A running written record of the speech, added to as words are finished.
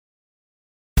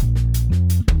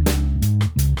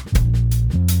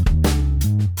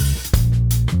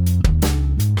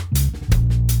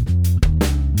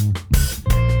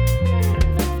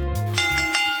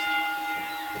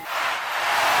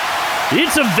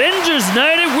It's Avengers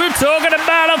Night, and we're talking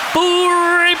about a full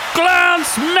rape clown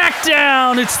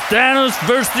smackdown. It's Thanos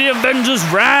versus the Avengers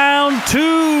round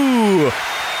 2.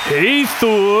 Hey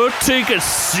Thor, take a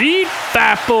seat,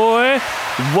 fat boy.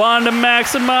 Wanda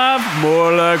Maximoff,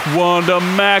 more like Wanda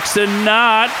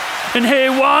Maxinot. And hey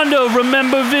Wanda,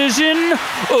 remember Vision?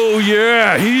 Oh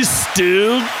yeah, he's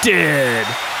still dead.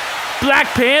 Black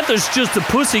Panther's just a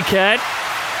pussycat.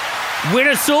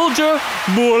 Winter Soldier,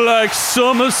 more like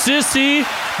Summer Sissy.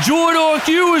 Join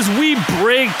RQ as we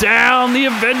break down the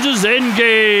Avengers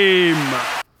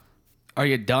Endgame. Are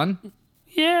you done?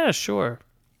 Yeah, sure.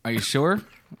 Are you sure?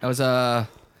 That was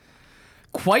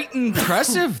quite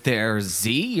impressive there,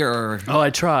 Z. Your I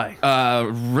try.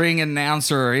 ring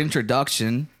announcer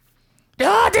introduction.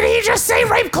 Did he just say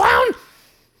rape clown?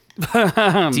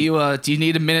 Do you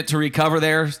need a minute to recover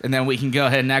there, and then we can go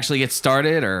ahead and actually get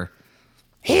started, or?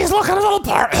 He's looking a little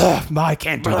part. I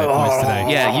can't do that voice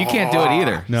today. Yeah, you can't do it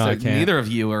either. No, so I can't. Neither of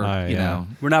you are, you know.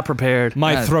 We're not prepared.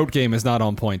 My throat game is not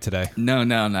on point today. No.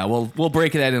 We'll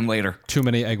break that in later. Too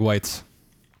many egg whites.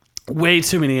 Way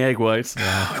too many egg whites.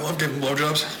 I love giving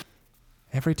blowjobs.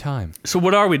 Every time. So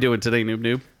what are we doing today,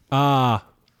 Noob Noob?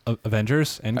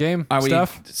 Avengers Endgame Are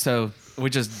stuff? So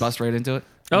we just bust right into it?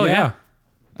 Oh, yeah.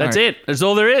 That's it. That's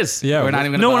all there is. Yeah. We're not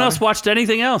even gonna No one bother? else watched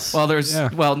anything else. Well, there's...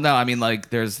 Yeah. Well, no, I mean, like,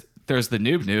 there's the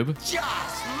noob. Just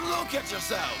look at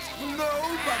yourselves.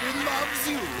 Nobody loves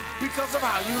you because of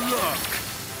how you look.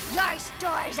 Your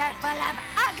stores are full of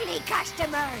ugly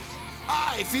customers.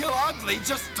 I feel ugly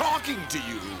just talking to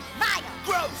you. Vile.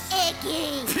 Gross.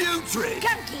 Icky. Putrid.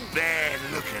 Gunky. Bad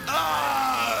looking.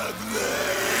 Ugly.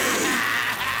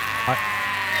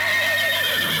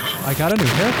 I got a new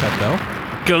haircut, though.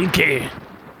 Gunky.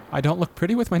 I don't look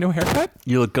pretty with my new haircut?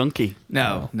 You look gunky.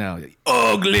 No.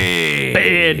 Ugly.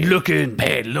 Bad looking.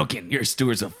 Bad looking. Your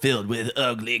stores are filled with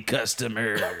ugly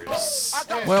customers.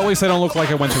 Well, at least I don't look like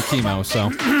I went through chemo,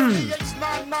 so.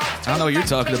 I don't know what you're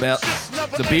talking about.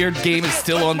 The beard game is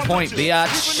still on point,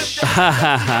 biatch.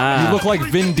 You look like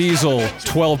Vin Diesel,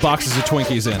 12 boxes of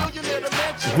Twinkies in.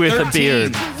 With a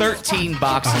beard. 13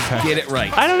 boxes. Okay. Get it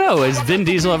right. I don't know. Has Vin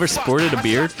Diesel ever sported a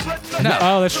beard? No.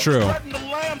 Oh, that's true.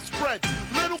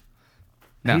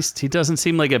 No. He doesn't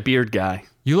seem like a beard guy.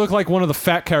 You look like one of the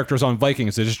fat characters on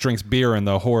Vikings that just drinks beer in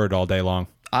the horde all day long.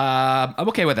 I'm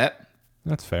okay with that.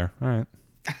 That's fair. All right.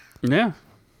 Yeah.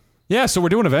 Yeah, so we're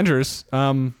doing Avengers.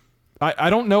 I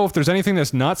don't know if there's anything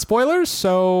that's not spoilers,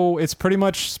 so it's pretty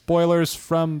much spoilers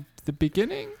from the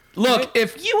beginning. Look,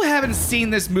 if you haven't seen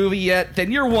this movie yet, then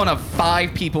you're one of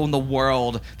 5 people in the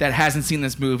world that hasn't seen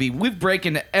this movie. We've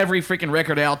broken every freaking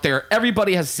record out there.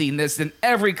 Everybody has seen this in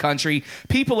every country.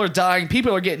 People are dying.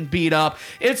 People are getting beat up.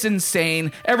 It's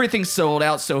insane. Everything's sold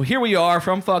out. So here we are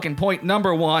from fucking point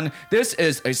number 1. This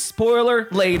is a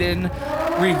spoiler-laden,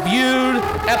 reviewed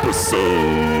episode.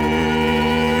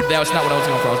 That was not what I was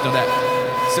going for. I was doing that.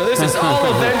 So this is all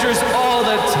Avengers all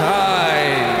the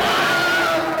time.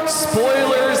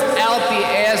 Spoilers out the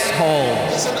asshole.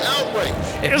 It's an outrage.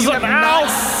 If It's you an have not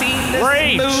seen this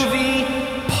outrage. movie,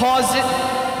 pause it,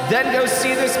 then go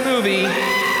see this movie,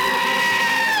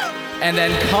 and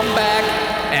then come back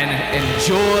and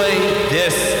enjoy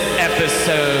this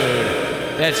episode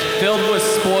that's filled with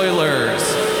spoilers.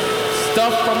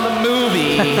 Stuff from the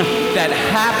movie that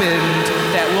happened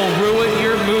that will ruin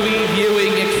your movie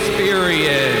viewing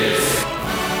experience.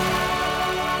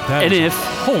 That And is if a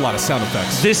whole lot of sound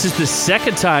effects. this is the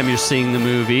second time you're seeing the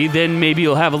movie, then maybe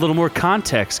you'll have a little more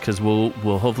context because we'll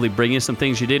hopefully bring you some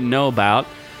things you didn't know about.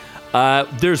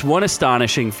 There's one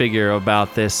astonishing figure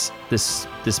about this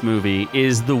movie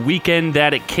is the weekend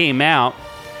that it came out.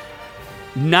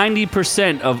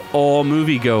 90% of all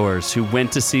moviegoers who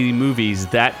went to see movies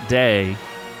that day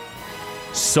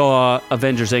saw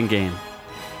Avengers Endgame.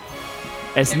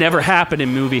 It's never happened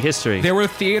in movie history. There were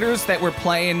theaters that were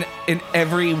playing in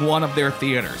every one of their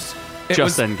theaters. It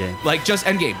Just was, Endgame. Like, just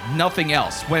Endgame. Nothing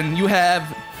else. When you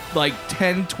have, like,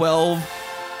 10, 12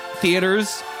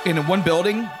 theaters in one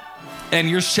building, and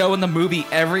you're showing the movie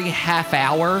every half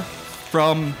hour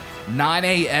from 9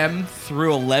 a.m.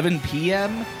 through 11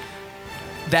 p.m.,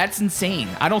 that's insane.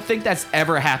 I don't think that's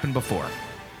ever happened before.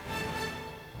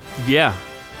 Yeah,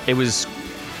 it was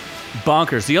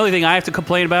bonkers. The only thing I have to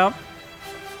complain about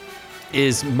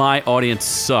is my audience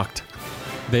sucked.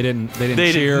 They didn't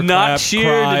They cheer, did not clap,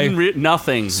 cheer, cry.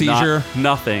 nothing. Seizure.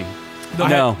 Nothing. The,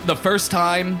 No. The first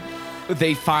time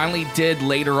they finally did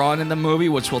later on in the movie,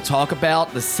 which we'll talk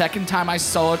about, the second time I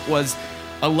saw it was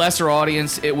a lesser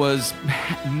audience. It was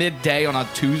midday on a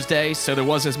Tuesday, so there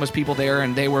wasn't as much people there,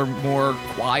 and they were more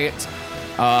quiet.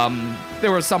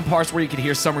 There were some parts where you could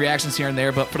hear some reactions here and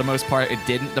there, but for the most part, it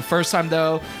didn't. The first time,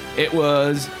 though, it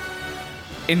was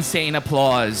insane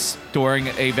applause during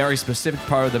a very specific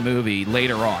part of the movie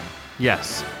later on.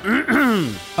 Yes.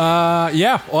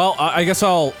 Yeah. Well, I guess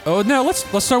I'll. Oh no. Let's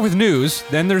start with news.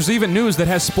 Then there's even news that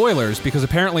has spoilers because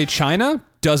apparently China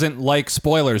doesn't like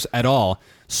spoilers at all.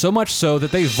 So much so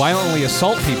that they violently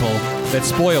assault people that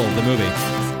spoil the movie.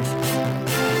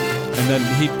 And then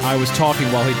I was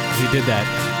talking while he did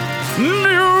that. News!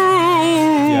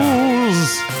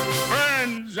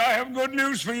 Friends, I have good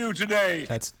news for you today.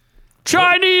 That's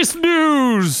Chinese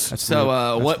news!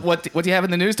 So, what do you have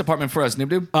in the news department for us, Noob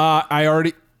Doob? I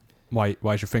already.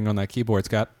 Why's your finger on that keyboard,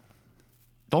 Scott?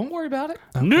 Don't worry about it.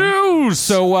 News!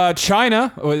 So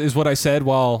China is what I said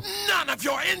while. None of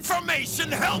your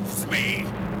information helps me.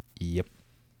 Yep.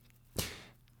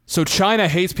 So China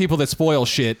hates people that spoil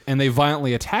shit, and they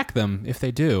violently attack them if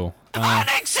they do.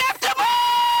 Unacceptable!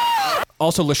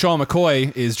 Also, LaShawn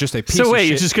McCoy is just a piece of So wait, shit.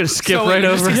 you're just gonna skip So right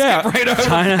you're just over? gonna Yeah. skip right over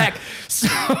China. back.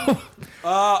 So,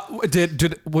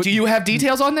 Do you have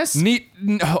details on this?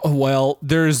 Well,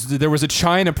 there was a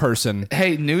China person.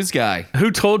 Hey, news guy,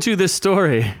 Who told you this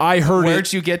story? I heard where'd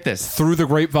it you get this? through the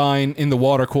grapevine in the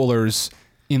water coolers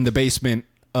in the basement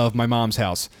of my mom's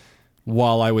house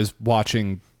while I was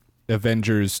watching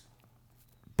Avengers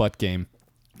butt game.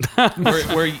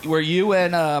 Were you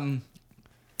and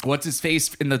what's his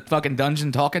face in the fucking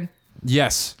dungeon talking?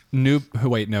 Yes.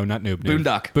 Wait, no, not Noob.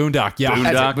 Boondock. Boondock, yeah.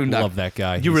 Boondock. Boondock. Love that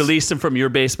guy. You released him from your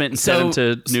basement and sent him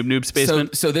to Noob Noob's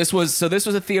basement? So this was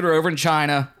a theater over in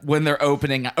China when they're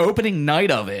opening night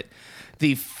of it.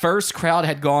 The first crowd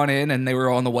had gone in and they were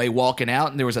on the way walking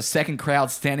out, and there was a second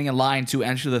crowd standing in line to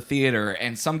enter the theater,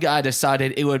 and some guy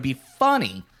decided it would be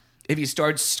funny if you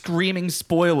started screaming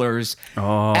spoilers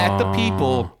at the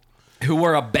people who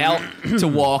were about to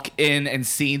walk in and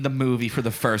see the movie for the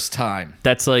first time.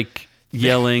 That's like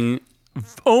yelling,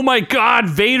 "Oh my God,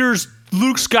 Vader's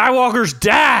Luke Skywalker's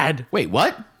dad!" Wait,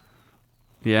 what?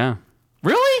 Yeah.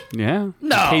 Really? Yeah.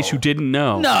 No. In case you didn't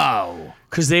know. No.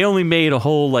 Because they only made a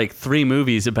whole, 3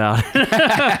 movies about it.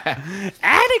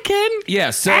 Anakin! Yeah,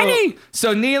 so Annie!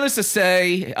 so needless to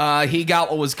say, he got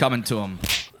what was coming to him.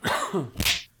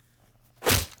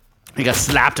 He got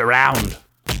slapped around.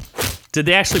 Did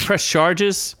they actually press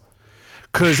charges?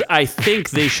 Because I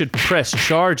think they should press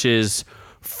charges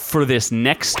for this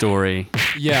next story.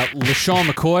 Yeah, LaShawn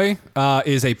McCoy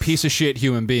is a piece of shit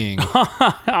human being. Well,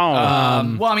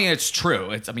 I mean, it's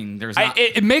true. There's not...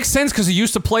 It makes sense because he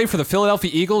used to play for the Philadelphia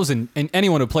Eagles, and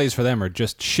anyone who plays for them are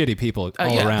just shitty people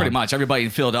all yeah, around. pretty much. Everybody in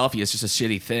Philadelphia is just a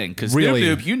shitty thing. Because Really?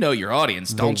 Noob, you know your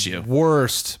audience, don't you?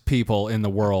 Worst people in the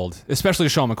world, especially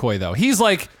Sean McCoy, though.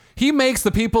 He makes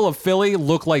the people of Philly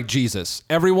look like Jesus.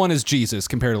 Everyone is Jesus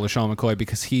compared to LaShawn McCoy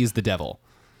because he's the devil.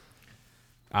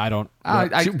 I don't...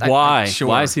 Why? Sure.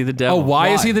 Why is he the devil? Why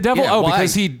is he the devil? Yeah, why?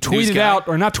 Because he News tweeted guy. out,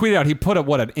 or not tweeted out, he put an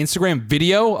Instagram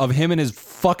video of him and his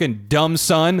fucking dumb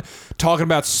son talking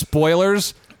about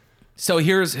spoilers. So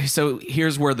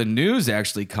here's where the news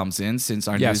actually comes in, since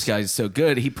our Yes. news guy is so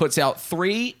good. He puts out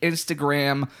 3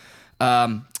 Instagram...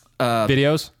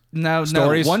 Videos?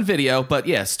 Stories? one video, but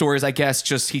yeah, stories, I guess.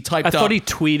 Just he typed I up... thought he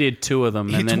tweeted 2 of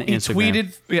them and then he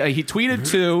Instagram. he tweeted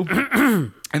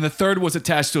 2, and the third was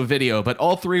attached to a video. But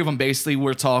all 3 of them basically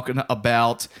were talking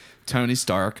about Tony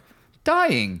Stark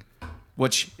dying,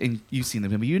 which you've seen the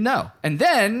movie, you know. And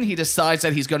then he decides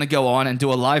that he's going to go on and do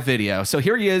a live video. So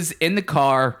here he is in the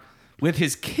car with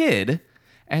his kid,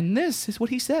 and this is what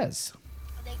he says.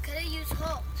 They could have used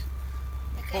Hulk.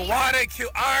 But why they kill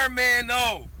Iron Man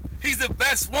though? He's the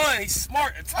best one. He's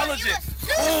smart, intelligent,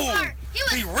 super cool. smart.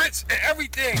 He rich and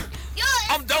everything.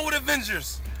 I'm done with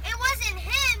Avengers. It wasn't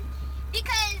him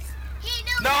because he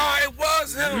knew. Nah, it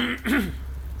was him.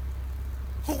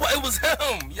 It was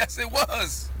him. Yes, it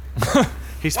was.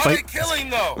 He's Why fight- they kill him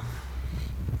though?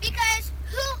 Because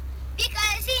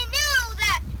he knew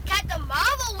that Captain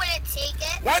Marvel wouldn't take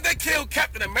it. Why'd they kill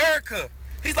Captain America?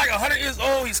 He's like 100 years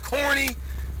old. He's corny.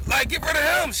 Like, get rid of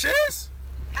him, Shiz.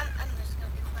 I'm just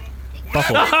gonna be quiet.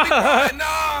 Buffalo.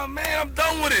 Nah, man, I'm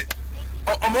done with it.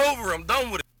 I'm over it. I'm done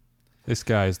with it. This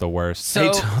guy is the worst.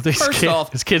 So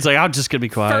His kid's like, I'm just going to be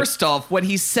quiet. First off, when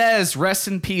he says "Rest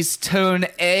in peace, Tony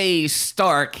A.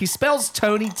 Stark," he spells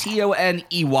Tony Toney.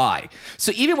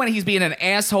 So even when he's being an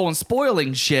asshole and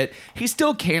spoiling shit, he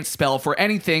still can't spell for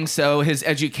anything. So his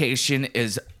education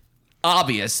is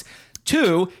obvious.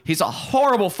 2, he's a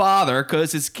horrible father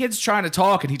because his kid's trying to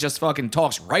talk and he just fucking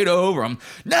talks right over him.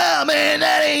 No, man,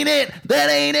 that ain't it. That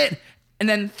ain't it. And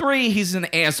then 3, he's an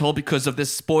asshole because of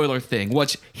this spoiler thing,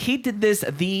 which he did this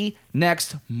the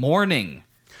next morning.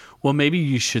 Well, maybe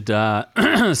you should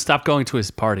stop going to his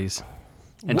parties.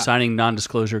 and signing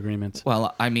non-disclosure agreements.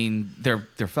 Well, I mean, they're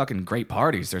fucking great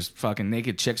parties. There's fucking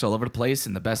naked chicks all over the place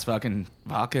and the best fucking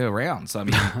vodka around. So I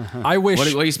mean, I wish. what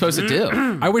are you supposed to do?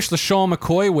 I wish the Sean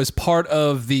McCoy was part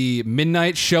of the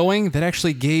midnight showing that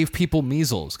actually gave people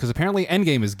measles, because apparently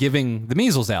Endgame is giving the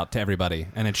measles out to everybody,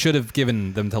 and it should have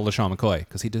given them to LaShawn McCoy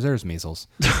because he deserves measles.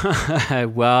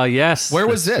 Well, yes. Where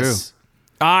was that's this?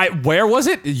 true. Where was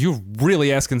it? You're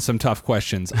really asking some tough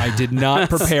questions. I did not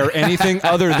prepare anything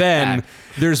other than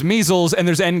there's measles and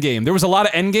there's Endgame. There was a lot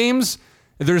of Endgames.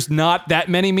 There's not that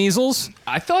many measles.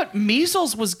 I thought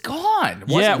measles was gone.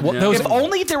 Yeah, Wasn't- well, those- if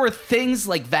only there were things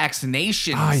like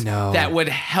vaccinations I know. that would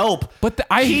help. But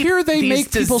I keep hear they these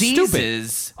make people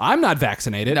diseases- stupid. I'm not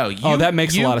vaccinated. No, that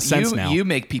makes a lot of sense now. You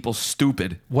make people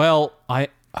stupid. Well,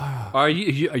 Are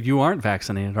you aren't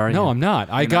vaccinated, are you? no, I'm not.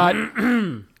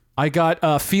 I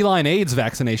got feline AIDS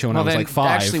vaccination when I was then like 5.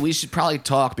 actually, we should probably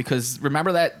talk because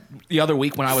remember that the other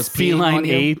week when I was peeing Feline on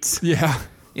you? AIDS. yeah.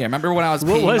 Yeah, remember when I was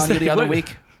What peeing was on you the that? other What-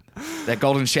 week? That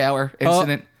golden shower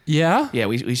incident. Yeah? Yeah,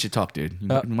 we should talk, dude.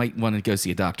 You might want to go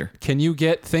see a doctor. Can you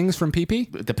get things from pee-pee?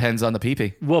 It depends on the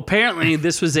pee-pee. Well, apparently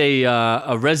this was a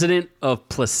resident of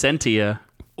Placentia.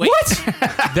 What?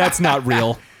 That's not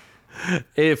real.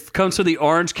 It comes from the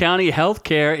Orange County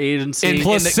Healthcare Agency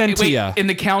Placentia. In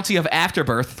the county of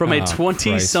Afterbirth. from a Christ.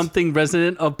 20-something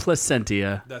resident of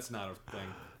Placentia. That's not a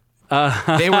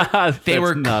thing. They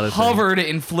were not a thing. covered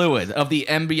in fluid of the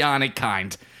embryonic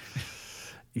kind.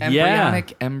 Yeah.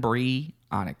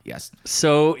 Embryonic, yes.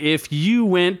 So if you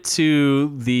went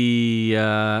to the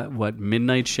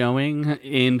midnight showing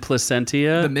in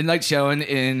Placentia, The midnight showing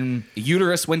in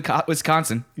Uterus,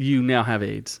 Wisconsin. you now have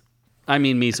AIDS. I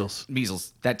mean measles.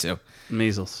 Measles, that too.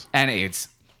 Measles. And AIDS.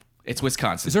 It's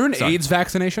Wisconsin. Is there an Sorry. AIDS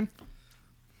vaccination?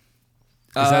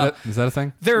 Is that a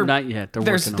thing? There, Not yet. They're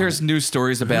working on there's it. news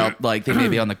stories about like they may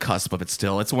be on the cusp of it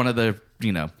still. It's one of the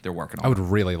they're working on. I would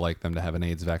really like them to have an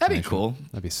AIDS vaccination. cool.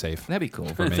 That'd be safe. That'd be cool.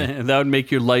 for me. That would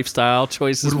make your lifestyle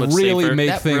choices Would much really safer. make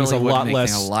That things really a would lot make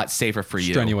less things a lot safer for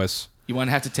you. strenuous. You wouldn't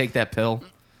have to take that pill,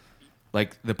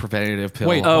 like the preventative pill.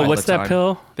 Wait, Oh, all what's the that time.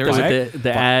 pill? There is Was a it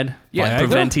the ad? yeah,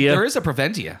 Preventia. There is a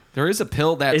Preventia. There is a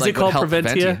pill that Is like, it called would help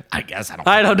Preventia? prevent you. I guess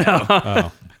I don't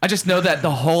know. I just know that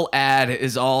the whole ad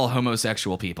is all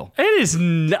homosexual people. It is.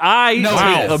 I No,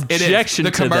 take it is. objection The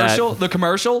to commercial. that. The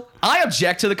commercial. I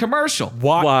object to the commercial.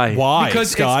 Why? Why, Because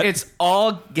Scott? it's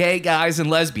all gay guys and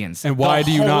lesbians. And why The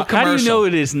do you whole not- How do you commercial. know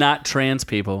it is not trans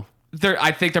people?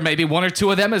 I think there may be one or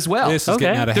two of them as well. This is Okay.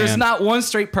 getting out of There's hand. not one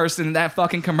straight person in that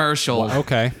fucking commercial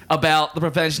Okay. about the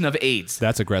prevention of AIDS.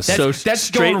 That's aggressive. So That's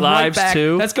straight going lives right back,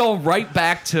 too? That's going right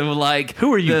back to like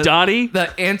Who are you, Dottie? The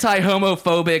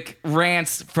anti-homophobic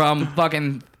rants from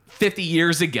fucking 50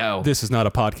 years ago. This is not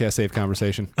a podcast safe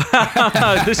conversation.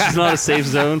 This is not a safe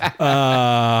zone.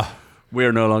 We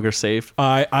are no longer safe.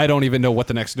 I don't even know what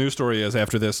the next news story is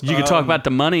after this. You can talk about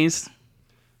the monies.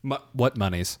 What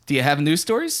monies? Do you have news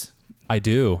stories? I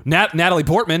do. Natalie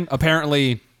Portman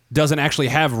apparently doesn't actually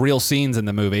have real scenes in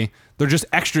the movie. They're just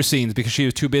extra scenes because she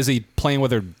was too busy playing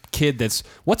with her kid that's...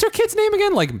 What's her kid's name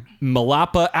again? Like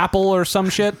Malapa Apple or some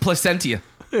shit? Placentia.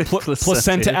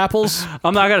 Placenta apples?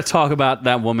 I'm not going to talk about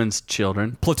that woman's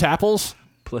children. Platapples?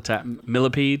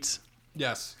 Millipedes.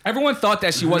 Yes. Everyone thought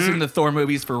that she wasn't in the Thor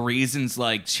movies for reasons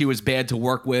like she was bad to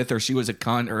work with or she was a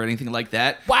cunt or anything like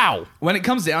that. Wow. When it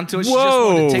comes down to it, she Whoa. just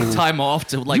wanted to take time off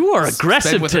to like. You are spend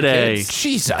aggressive with her today. kids.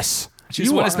 Jesus. She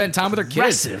just You wanted are to spend time with her kids.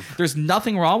 aggressive. There's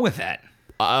nothing wrong with that.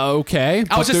 Okay.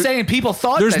 I was just saying, people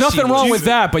thought There's that nothing she wrong was- with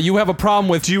that, but you have a problem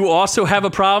with... Do you also have a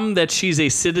problem that she's a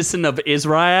citizen of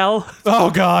Israel?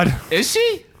 Oh, God. Is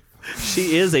she?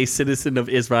 She is a citizen of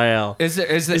Israel. Is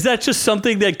that just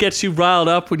something that gets you riled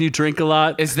up when you drink a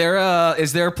lot? Is there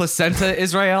a placenta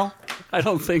Israel I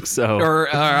don't think so. or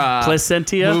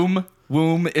Placentia?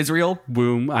 womb Israel?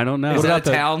 Womb. I don't know. Is that about a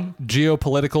the- town?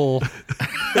 Geopolitical...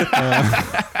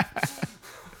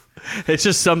 It's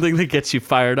just something that gets you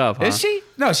fired up. Huh? Is she?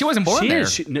 No, she wasn't born She there.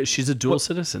 is. No, she's a dual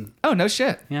citizen. Oh no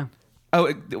shit. Yeah.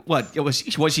 Oh, what was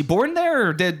she born there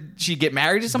or did she get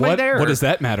married to somebody there? What or- does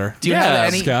that matter? Do you Yeah,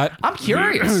 have any? Scott. I'm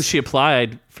curious. She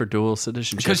applied for dual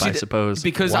citizenship, she I did- suppose.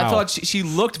 Because I Wow. thought she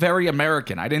looked very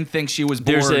American. I didn't think she was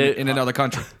born There's in another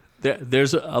country.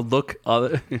 There's a look.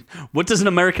 What does an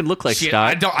American look like, She-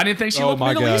 Scott? I didn't think she Oh, looked my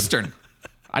Middle God. Eastern.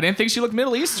 I didn't think she looked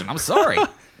Middle Eastern. I'm sorry.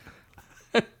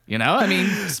 You know, I mean,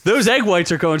 Those egg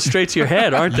whites are going straight to your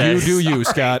head, aren't they? You do you,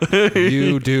 Scott.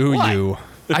 You do What? you.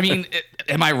 I mean,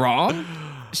 am I wrong?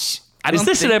 I Is don't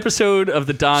this an think- episode of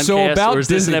the Don So Cast, about or is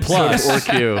this an Disney episode Plus.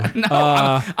 of Orq?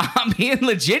 No, I'm being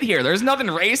legit here. There's nothing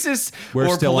racist We're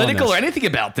or still on political this. or anything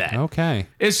about that. Okay.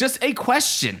 It's just a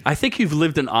question. I think you've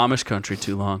lived in Amish country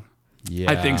too long.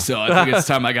 Yeah. I think so. I think it's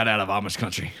time I got out of Amish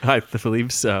country. I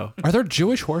believe so. Are there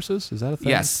Jewish horses? Is that a thing?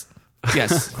 Yes.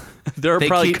 Yes. There are They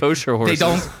probably keep- kosher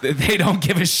horses. They don't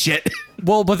give a shit.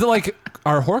 Well, but like,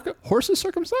 are horses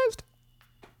circumcised?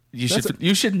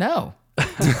 You should know.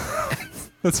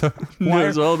 That's a No,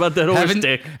 it's all about that horse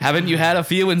dick. Haven't you had a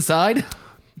few inside?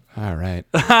 all right.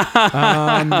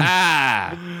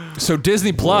 Ah. So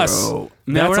Disney Plus. No,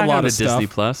 That's we're a not lot going of to stuff. Disney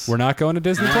Plus. We're not going to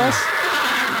Disney Plus.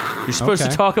 You're supposed Okay.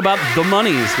 to talk about the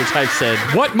monies, which I've said.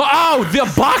 What? Oh,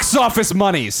 the box office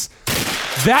monies.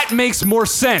 That makes more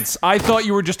sense. I thought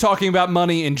you were just talking about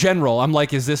money in general. I'm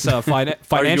like, is this a financial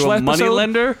Are you a episode money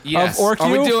lender? Yes. of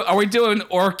OrQ? Are we doing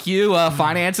OrQ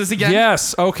finances again?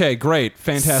 Yes. Okay. Great.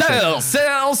 Fantastic.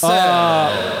 Sell.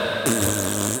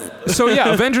 So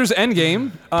yeah, Avengers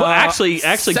Endgame. Well, actually,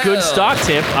 good sell. stock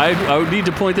tip. I would need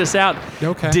to point this out.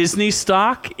 Okay. Disney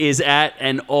stock is at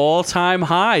an all-time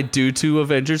high due to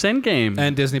Avengers Endgame.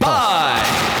 and Disney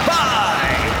Plus. Buy.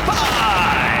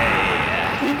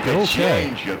 Okay.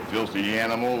 Change, you filthy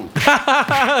animal.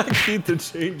 Keep the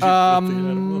change.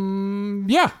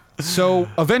 Yeah. So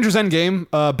Avengers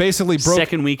Endgame basically broke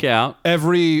Second week out.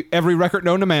 every record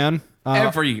known to man.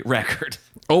 Every record.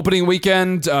 Opening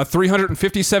weekend,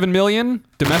 357 million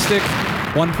domestic,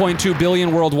 1.2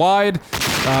 billion worldwide.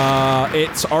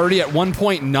 It's already at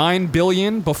 1.9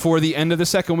 billion before the end of the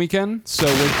second weekend. So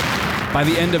by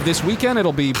the end of this weekend,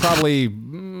 it'll be probably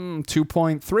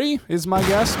 2.3 is my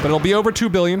guess, but it'll be over 2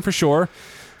 billion for sure,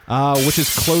 which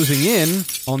is closing in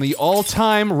on the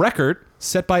all-time record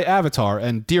set by Avatar.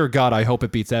 And dear God, I hope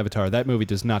it beats Avatar. That movie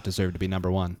does not deserve to be number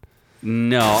one.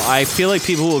 No, I feel like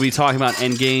people will be talking about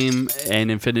Endgame and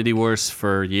Infinity Wars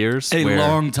for years. A where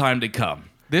long time to come.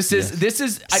 This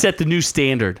is set the new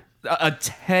standard. a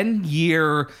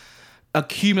 10-year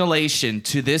accumulation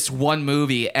to this one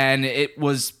movie, and it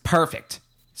was perfect.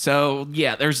 So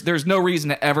yeah, there's no reason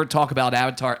to ever talk about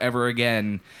Avatar ever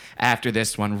again after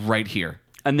this one right here.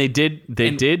 And they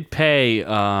did pay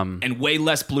And way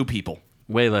less blue people.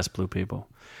 way less blue people.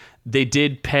 They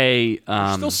did pay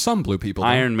Still some blue people. though.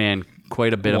 Iron Man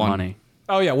quite a bit of One. money.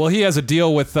 Oh yeah, well he has a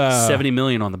deal with 70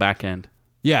 million on the back end.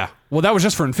 Yeah, well that was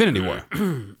just for Infinity War.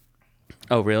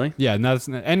 Oh, really? Yeah, and that's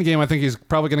Endgame. I think he's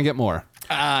probably going to get more.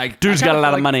 Dude's got a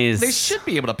lot of money. They should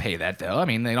be able to pay that though. I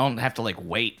mean, they don't have to like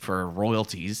wait for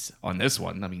royalties on this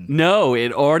one. I mean, No,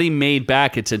 it already made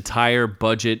back its entire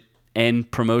budget and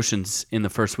promotions in the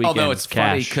first weekend. although it's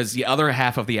funny cash. because the other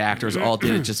half of the actors all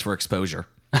did it just for exposure.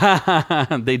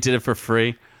 They did it for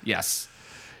free. Yes,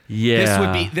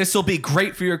 Yeah. this will be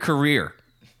great for your career.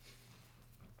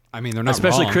 I mean, they're not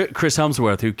especially wrong. Chris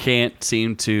Hemsworth, who can't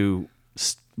seem to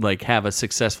like have a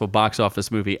successful box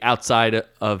office movie outside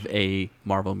of a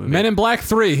Marvel movie. Men in Black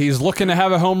 3. He's looking to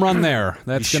have a home run there.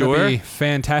 That's You going to sure? be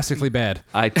fantastically bad.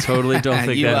 I totally don't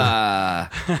think You,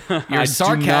 that. your not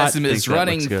sarcasm think is that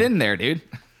running looks good. thin there, dude.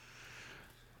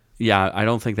 Yeah, I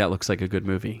don't think that looks like a good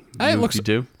movie. It looks you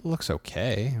do? looks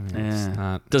okay. I mean, Yeah. it's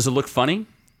not. Does it look funny?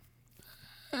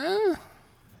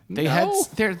 They had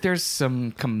there's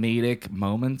some comedic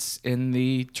moments in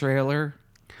the trailer.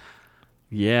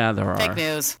 Yeah, there are. Fake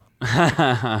news.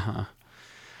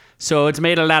 So it's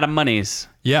made a lot of monies.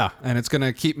 Yeah, and it's going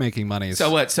to keep making money.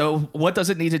 So what? So what does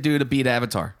it need to do to beat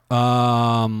Avatar?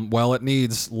 Well, it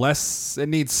needs less. It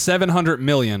needs 700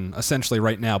 million essentially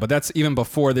right now, but that's even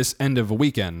before this end of a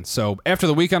weekend. So after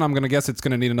the weekend, I'm going to guess it's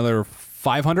going to need another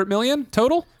 500 million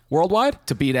total worldwide.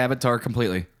 To beat Avatar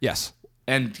completely. Yes.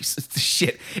 And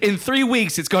shit, in 3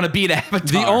 weeks it's going to beat Avatar.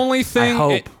 The only thing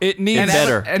hope. it needs and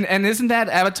better. And isn't that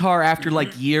Avatar after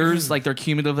like years, like they're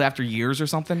cumulative after years or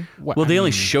something? Well, they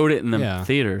only showed it in the yeah.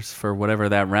 theaters for whatever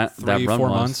that run 3-4 was.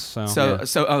 months. So,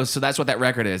 So that's what that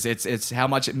record is. It's how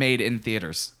much it made in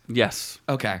theaters. Yes,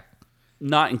 Okay.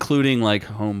 not including like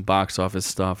home box office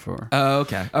stuff or Oh,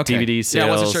 okay. Okay. DVD Yeah, I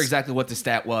wasn't sales. sure exactly what the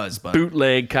stat was, but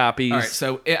bootleg copies. all right.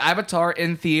 So Avatar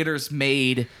in theaters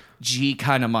made G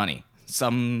kind of money,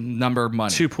 some number of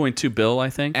money, 2.2 bill, I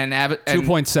think. and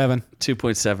 2.7.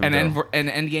 2.7 and bill.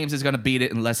 Endgames is going to beat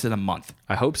it in less than a month.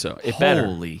 I hope so. It better.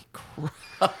 Holy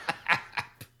crap!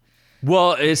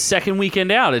 Well, its second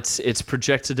weekend out, it's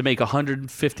projected to make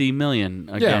 150 million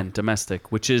again Yeah.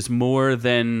 domestic, which is more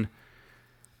than.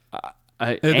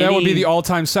 That would be the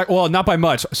all-time well, not by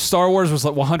much. Star Wars was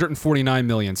like 149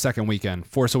 million second weekend.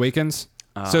 Force Awakens.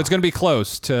 So it's going to be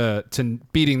close to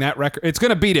beating that record. It's going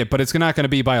to beat it, but it's not going to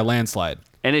be by a landslide.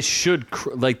 And it should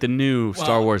like the new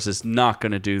Star Wars is not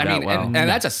going to do that I mean, well. and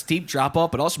that's a steep drop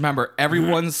off. But also remember,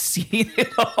 everyone's seen it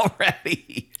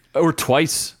already. or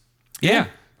twice Yeah.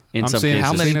 in I'm some seeing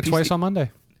cases. How many it twice PC on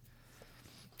Monday.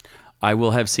 I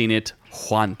will have seen it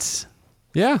once.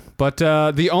 Yeah, but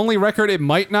the only record it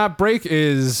might not break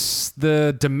is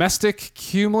the domestic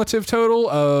cumulative total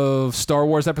of Star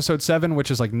Wars Episode 7,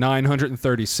 which is like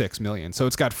 936 million. So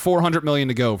it's got 400 million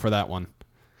to go for that one.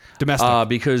 Domestic.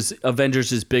 Because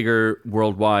Avengers is bigger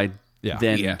worldwide Yeah.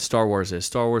 than Yeah. Star Wars is.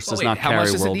 Star Wars does Wait, not how carry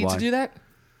much does it worldwide. need to do that?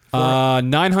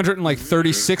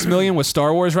 936 million was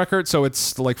Star Wars record, so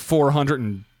it's like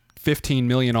 415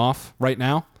 million off right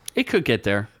now. It could get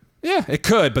there. Yeah, it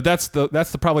could, but that's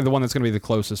probably the one that's going to be the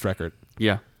closest record.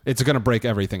 Yeah. It's going to break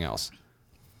everything else.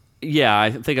 Yeah, I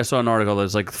think I saw an article that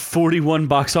was like 41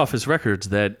 box office records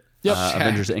that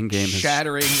Avengers Endgame has.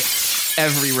 Shattering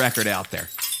every record out there.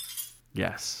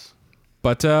 Yes.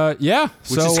 But yeah,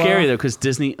 Which is scary, though, because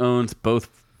Disney owns both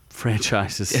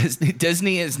franchises.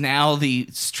 Disney is now the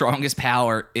strongest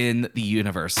power in the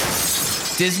universe.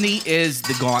 Disney is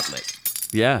the gauntlet.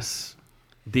 Yes.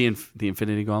 The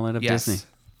Infinity Gauntlet of Yes. Disney.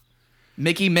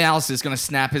 Mickey Mouse is going to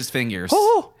snap his fingers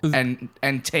and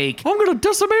take I'm going to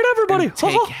decimate everybody.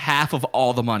 take half of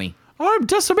all the money. I'm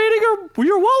decimating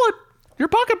your wallet, your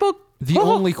pocketbook. The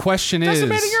only question is,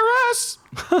 Decimating your ass.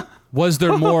 was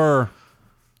there more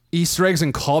Easter eggs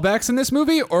and callbacks in this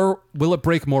movie, or will it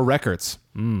break more records?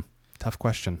 Tough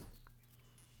question.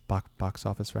 Box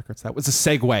office records. That was a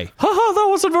segue. That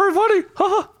wasn't very funny.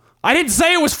 I didn't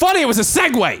say it was funny. It was a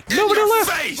segue.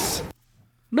 Nobody face!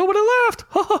 Nobody laughed.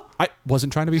 I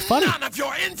wasn't trying to be funny. None of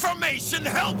your information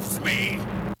helps me!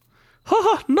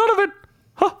 None of it.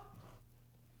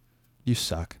 You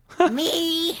suck.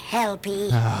 Me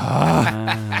helpy.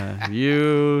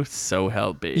 You so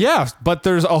helpy. Yeah, but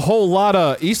there's a whole lot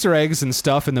of Easter eggs and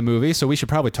stuff in the movie, so we should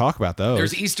probably talk about those.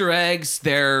 There's Easter eggs.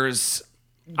 There's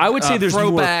I would say there's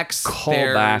throwbacks, more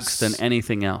callbacks there's than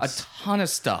anything a else. ton of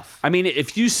stuff. I mean,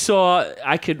 if you saw,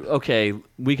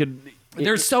 we could.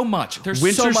 There's so much. There's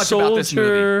Winter so much about this movie.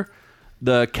 Soldier,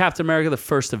 the Captain America, the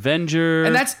First Avenger,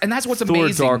 And that's what's Thor: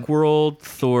 amazing. Dark World,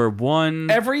 Thor 1.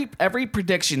 Every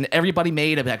prediction everybody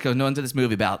made about going into this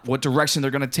movie about what direction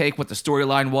they're going to take, what the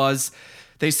storyline was,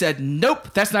 they said,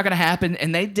 nope, that's not going to happen.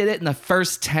 And they did it in the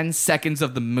first 10 seconds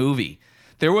of the movie.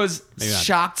 There was Maybe not.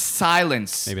 shocked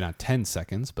silence. Maybe not 10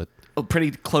 seconds, but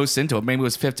Pretty close into it. Maybe it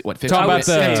was 15 Talking about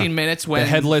the- 15 minutes when the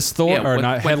headless Thor- or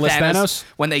not headless Thanos?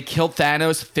 When they killed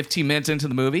Thanos 15 minutes into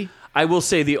the movie, I will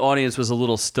say the audience was a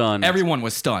little stunned. everyone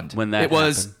was stunned. When that it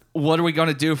was, happened. what are we going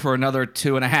to do for another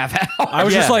 2.5 hours? I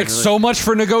was just Yeah. like, so much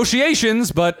for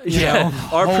negotiations, but you know.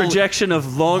 Our Holy- projection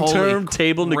of long-term holy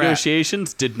table crap.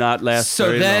 negotiations did not last So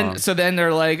very then, long. so then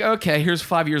they're like, okay, here's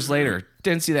 5 years later.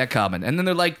 Didn't see that coming. And then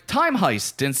they're like, time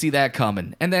heist. Didn't see that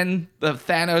coming. And then the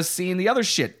Thanos seeing the other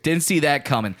shit. Didn't see that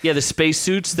coming. Yeah, the space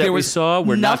suits that There we was saw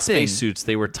were not nothing. space suits.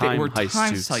 They were They time were heist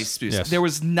time suits. heist suits. Yes. There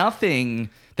was nothing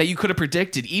that you could have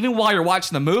predicted. Even while you're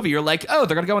watching the movie, you're like, oh,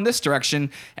 they're going to go in this direction.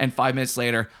 And 5 minutes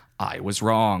later, I was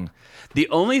wrong. The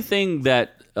only thing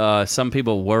that some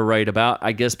people were right about,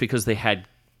 I guess because they had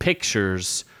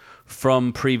pictures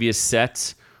from previous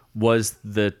sets, was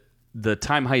the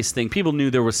time heist thing. People knew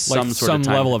there was Like some sort of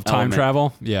time level of time element.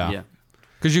 travel. Yeah. Yeah.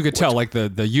 Because you could tell, like,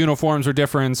 the uniforms are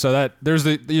different, so that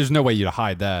there's no way you to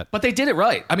hide that. But they did it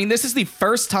right. I mean, this is the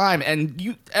first time,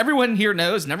 and everyone here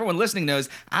knows, and everyone listening knows,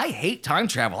 I hate time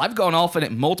travel. I've gone off on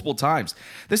it multiple times.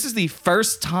 This is the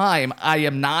first time I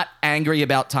am not angry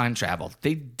about time travel.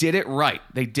 They did it right.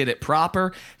 They did it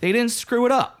proper. They didn't screw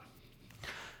it up.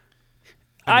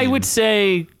 I would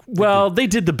say, well, they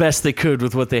did the best they could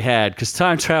with what they had because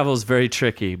time travel is very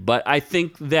tricky. But I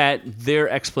think that their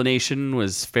explanation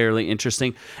was fairly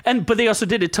interesting, but they also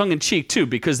did it tongue in cheek too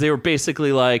because they were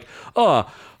basically like,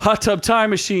 "Oh, Hot Tub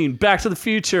Time Machine, Back to the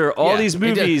Future, all Yeah, these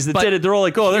they did. movies that But did it." They're all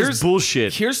like, "Oh, that's Here's-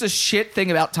 bullshit." Here's the shit thing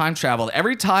about time travel.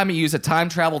 Every time you use a time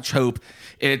travel trope,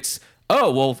 it's,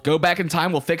 oh, we'll go back in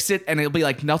time, we'll fix it, and it'll be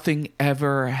like nothing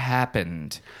ever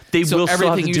happened. They will still have to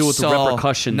everything you deal with the saw,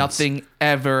 repercussions. Nothing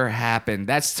ever happened.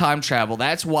 That's time travel.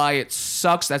 That's why it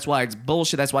sucks. That's why it's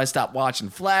bullshit. That's why I stopped watching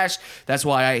Flash. That's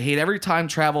why I hate every time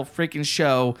travel freaking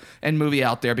show and movie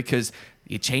out there because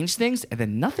you change things and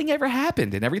then nothing ever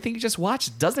happened and everything you just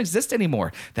watched doesn't exist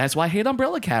anymore. That's why I hate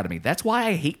Umbrella Academy. That's why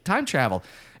I hate time travel.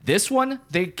 This one,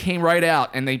 they came right out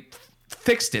and they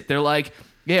fixed it. They're like,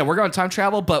 yeah, we're going to time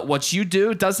travel, but what you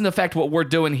do doesn't affect what we're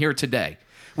doing here today.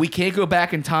 We can't go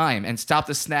back in time and stop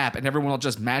the snap and everyone will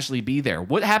just magically be there.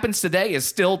 What happens today is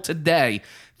still today.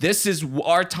 This is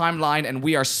our timeline and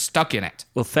we are stuck in it.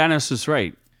 Well, Thanos is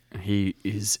right. He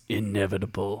is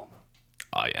inevitable.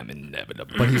 I am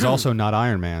inevitable. But he's also not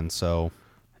Iron Man, so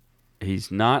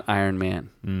He's not Iron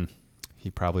Man.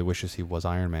 he probably wishes he was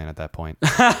Iron Man at that point.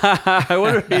 I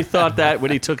wonder if he thought that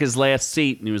when he took his last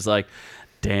seat and he was like,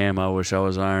 "Damn, I wish I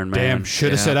was Iron Man." Damn,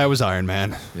 should have Yeah. said I was Iron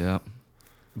Man. Yeah.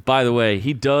 By the way,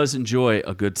 he does enjoy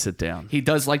a good sit down. He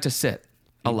does like to sit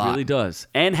a lot. He really does.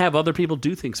 And have other people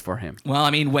do things for him. Well, I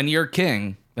mean, when you're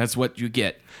king, that's what you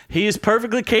get. He is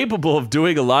perfectly capable of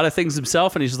doing a lot of things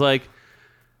himself, and he's like,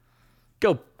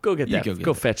 go get that.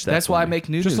 Go fetch that. That's for why I me." make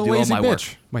Nunu Just a do all lazy my bitch.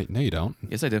 work. Wait, no, you don't.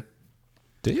 Yes, I do.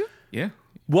 Do you? Yeah.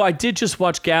 Well, I did just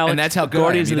watch And that's how good I am.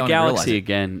 Guardians You of the don't even realize Galaxy it.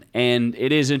 again, and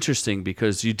it is interesting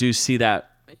because you do see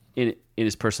that in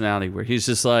his personality, where he's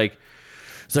just like,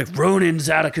 it's like Ronin's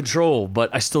out of control, but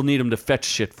I still need him to fetch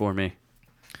shit for me.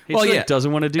 He just, like,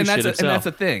 doesn't want to do and shit that's himself. And that's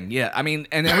the thing. Yeah, I mean,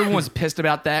 and everyone was pissed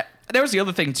about that. There was the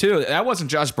other thing too. That wasn't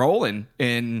Josh Brolin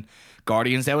in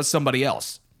Guardians. That was somebody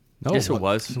else. No, Yes, it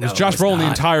was. It was No, Josh it was Brolin the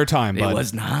not. entire time, It bud.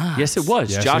 was not. Yes, it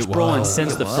was. Yes, Josh it Brolin was.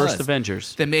 since the It first was.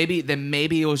 Avengers. Then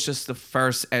maybe it was just the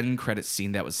first end credit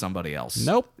scene that was somebody else.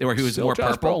 Nope. Where he was Still more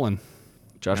Josh purple. Brolin.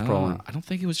 Josh Brolin. I don't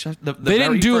think it was Josh. The They very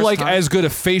didn't do first like time- as good a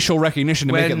facial recognition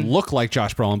to make it When- look like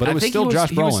Josh Brolin, but I it was think still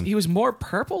Josh Brolin. He was more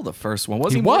purple the first one.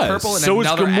 Wasn't He he more was. purple and So was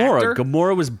another Gamora. actor?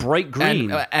 Gamora was bright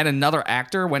green. And another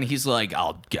actor when he's like,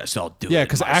 I'll do it. Yeah,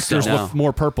 because actors myself." look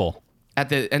more purple. at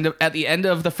the end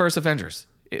of the first Avengers.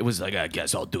 It was like, I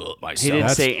guess I'll do it myself. he didn't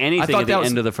That's- say I anything thought at the that was-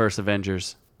 end of the first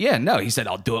Avengers. Yeah, no, he said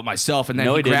I'll do it myself, and then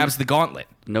No, he he didn't. grabs the gauntlet.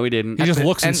 No, he didn't. He just the-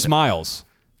 looks and and- smiles.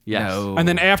 Yes. No. And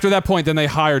then after that point, then they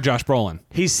hire Josh Brolin.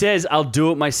 He says, "I'll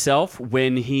do it myself."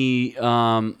 When he,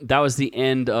 that was the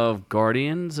end of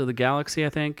Guardians of the Galaxy. I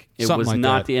think it Something was like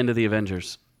not that. the end of the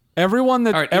Avengers. Everyone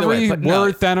that All right, either every way, but no.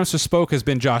 word Thanos has spoke has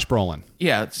been Josh Brolin.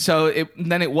 Yeah, so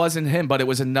then it wasn't him, but it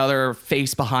was another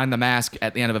face behind the mask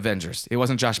at the end of Avengers. It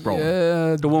wasn't Josh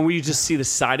Brolin. The one where you just see the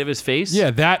side of his face.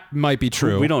 Yeah, that might be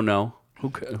true. we don't know. Who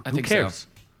think cares? so.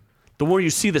 The one where you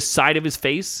see the side of his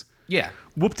face. Yeah.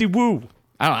 Whoop-de-woo.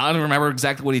 I don't remember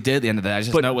exactly what he did at the end of that. I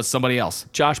just But- know it was somebody else.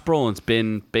 Josh Brolin's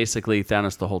been basically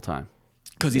Thanos the whole time.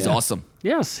 Because he's awesome.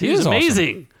 Yes, He he's is awesome.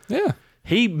 amazing. Yeah.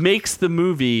 He makes the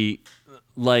movie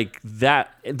like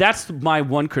that. That's my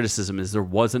one criticism is there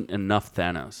wasn't enough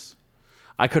Thanos.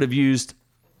 I could have used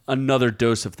another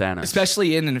dose of Thanos.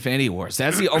 Especially in Infinity Wars.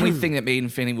 That's the only thing that made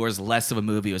Infinity Wars less of a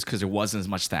movie was because there wasn't as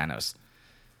much Thanos.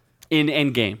 in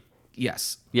Endgame.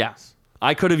 Yes. Yes.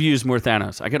 I could have used more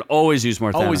Thanos. I could always use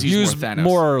more Thanos. Always use Use more Thanos.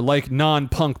 more like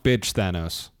non-punk bitch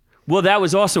Thanos. Well, that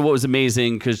was also what was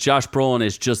amazing because Josh Brolin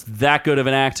is just that good of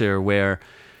an actor where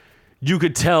you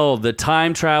could tell the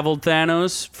time traveled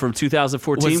Thanos from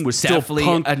 2014 was still definitely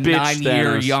punk a bitch 9-year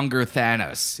Thanos. younger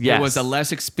Thanos. Yes. It was a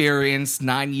less experienced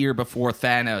 9-year before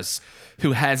Thanos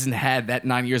who hasn't had that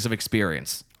 9 years of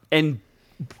experience. And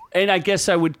I guess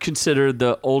I would consider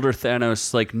the older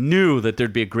Thanos like knew that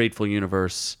there'd be a grateful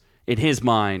universe in his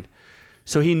mind.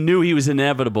 So he knew he was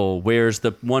inevitable, whereas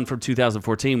the one from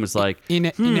 2014 was like,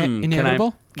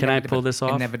 Inevitable? Can I pull this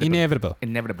off? Inevitable.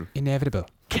 Inevitable. Inevitable.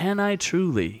 Can I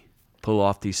truly pull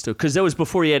off these stones? Because that was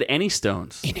before he had any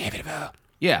stones. Inevitable.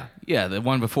 Yeah, the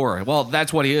one before. Well,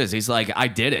 that's what he is. He's like, I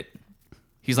did it.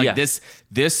 He's like, Yeah.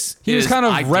 this He was is- kind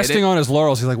I of did resting it. on his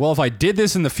laurels. He's like, well, if I did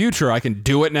this in the future, I can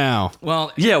do it now.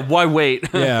 Well, Yeah, why wait?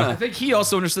 I Yeah. think he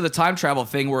also understood the time travel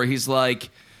thing where he's like,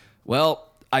 well,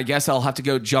 I guess I'll have to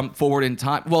go jump forward in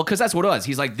time. Well, because that's what it was.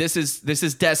 He's like, this is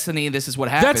destiny. This is what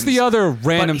happens. That's the other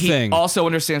random but he thing. also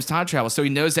understands time travel, so he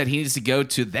knows that he needs to go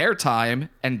to their time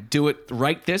and do it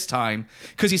right this time.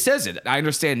 Because he says it. I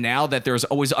understand now that there's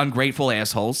always ungrateful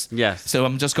assholes. Yes. So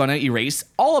I'm just going to erase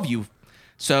all of you.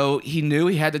 So he knew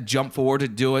he had to jump forward to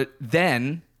do it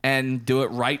then and do it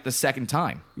right the second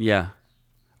time. Yeah.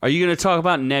 Are you going to talk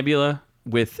about Nebula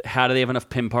with how do they have enough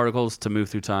Pym particles to move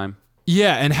through time?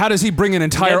 Yeah, and how does he bring an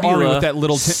entire army with that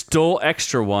little... stole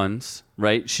extra ones,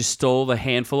 right? She stole a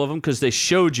handful of them because they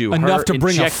showed you enough her to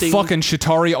bring injecting, a fucking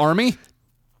Shatari army?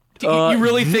 You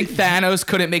really think Thanos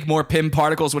couldn't make more Pym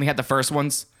particles when he had the first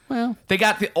ones? Well... They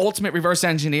got the ultimate reverse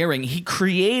engineering. He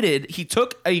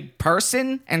took a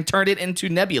person and turned it into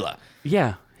Nebula.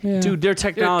 Yeah. Dude, their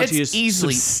technology it's is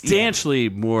easily- substantially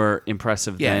more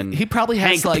impressive Yeah, than he probably has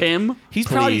Hank like Pym. he's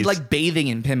probably Please. like bathing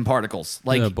in Pym particles.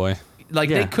 Like Oh, boy. like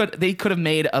Yeah. they could have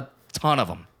made a ton of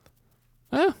them.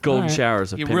 golden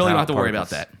showers of You Pym really don't have to worry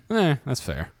particles. about that. That's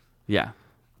fair. Yeah.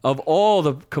 Of all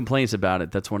the complaints about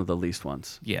it, that's one of the least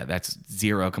ones. Yeah, that's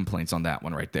zero complaints on that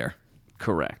one right there.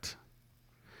 Correct.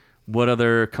 What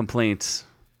other complaints?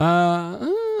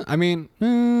 I mean,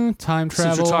 time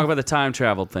travel. Since we're talking about the time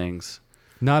travel things,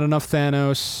 Not enough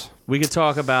Thanos. we could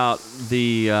talk about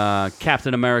the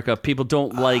Captain America. People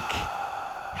don't like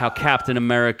how Captain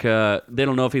America, they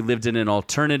don't know if he lived in an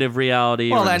alternative reality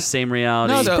Well, or in the then- same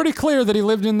reality. No, it's So- pretty clear that he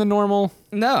lived in the normal...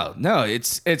 No,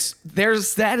 it's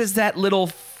that little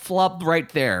flub right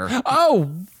there. Oh,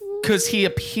 Because he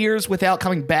appears without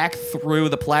coming back through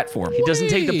the platform. He doesn't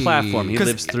take the platform. He 'Cause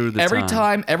lives through the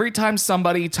every time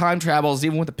somebody time travels,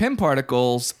 even with the Pym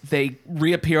particles, they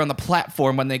reappear on the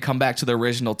platform when they come back to the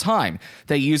original time.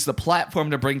 They use the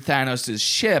platform to bring Thanos'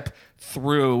 ship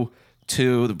through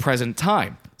to the present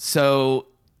time. So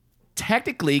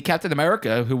technically, Captain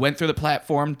America, who went through the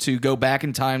platform to go back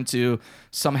in time to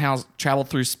somehow travel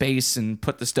through space and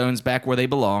put the stones back where they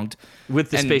belonged,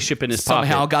 With the and spaceship in his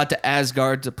somehow pocket. got to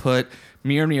Asgard to put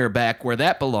Mjolnir back where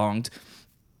that belonged.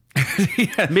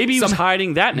 Maybe he was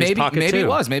hiding that in his pocket maybe too. it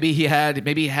was. Maybe he had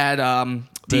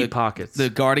Deep pockets. the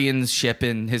Guardians ship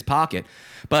in his pocket.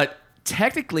 But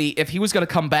technically, if he was going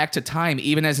to come back to time,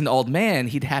 even as an old man,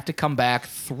 he'd have to come back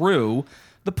through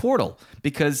the portal,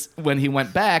 because when he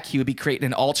went back, he would be creating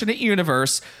an alternate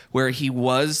universe where he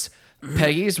was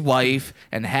Peggy's wife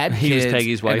and had He was kids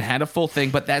Peggy's wife. and had a full thing.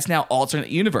 But that's now alternate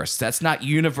universe. That's not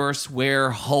universe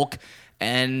where Hulk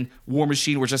and War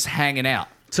Machine were just hanging out.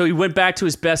 So he went back to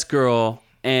his best girl.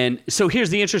 And so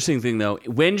here's the interesting thing, though.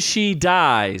 When she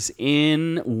dies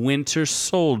in Winter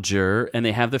Soldier and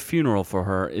they have the funeral for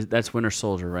her, that's Winter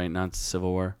Soldier, right? Not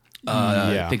Civil War.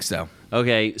 I think so.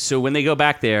 Okay, so when they go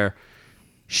back there,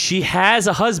 she has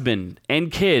a husband and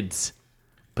kids,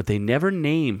 but they never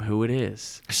name who it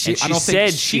is. And she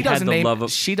said she had the love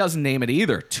of... She doesn't name it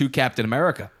either to Captain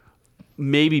America.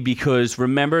 Maybe because,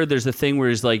 remember, there's a thing where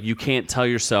it's like, you can't tell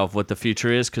yourself what the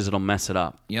future is because it'll mess it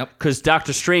up. Yep. Because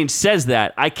Doctor Strange says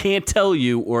that. I can't tell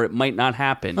you or it might not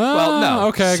happen. Well, no.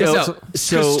 Okay, I guess So,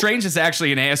 so- Strange is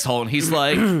actually an asshole, and he's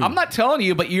like, I'm not telling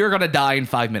you, but you're going to die in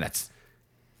 5 minutes.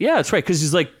 Yeah, that's right. Because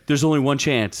he's like, there's only one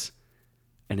chance.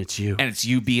 And it's you. And it's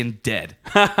you being dead.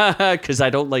 Because I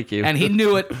don't like you. And he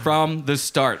knew it from the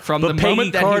start. From But the Peggy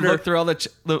moment that Carter- he looked through all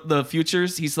the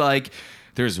futures, he's like,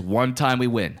 there's one time we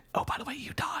win. Oh, by the way,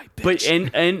 you die, bitch.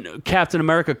 But and Captain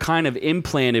America kind of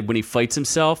implanted when he fights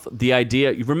himself the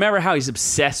idea. You remember how he's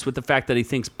obsessed with the fact that he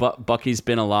thinks Bucky's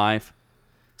been alive?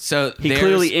 So He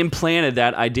clearly implanted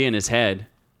that idea in his head.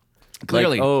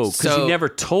 Clearly. Like, because So- he never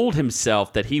told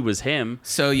himself that he was him.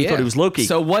 So he yeah, thought he was Loki.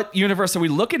 So what universe are we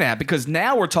looking at? Because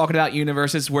now we're talking about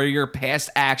universes where your past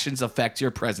actions affect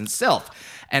your present self.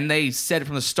 And they said it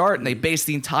from the start, and they based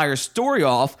the entire story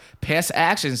off past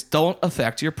actions don't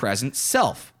affect your present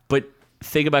self. But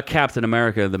think about Captain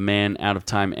America, the man out of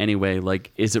time anyway.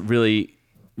 Like, is it really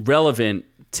relevant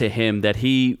to him that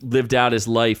he lived out his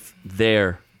life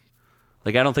there?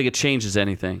 Like, I don't think it changes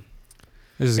anything.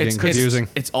 This is getting confusing.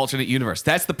 It's alternate universe.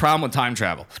 That's the problem with time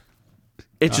travel.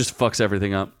 It just fucks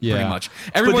everything up. Yeah. Pretty much.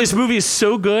 But this movie is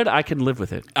so good, I can live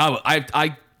with it.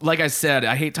 I like I said,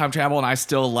 I hate time travel, and I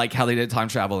still like how they did time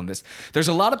travel in this. There's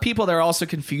a lot of people that are also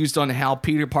confused on how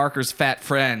Peter Parker's fat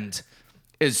friend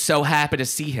is so happy to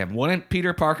see him. Wouldn't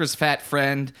Peter Parker's fat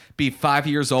friend be 5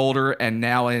 years older and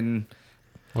now in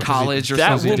college or That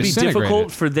something? will be disintegrated.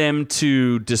 difficult for them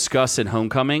to discuss at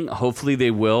Homecoming. Hopefully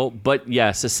they will. But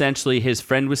yes, essentially his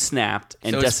friend was snapped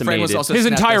and So his friend decimated. was also His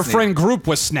snapped entire decimated. friend group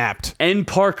was snapped. And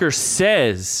Parker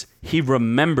says he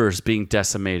remembers being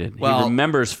decimated. Well- He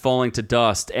remembers falling to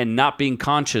dust and not being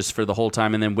conscious for the whole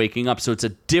time and then waking up. So it's a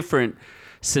different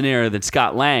scenario than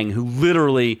Scott Lang, who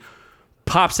literally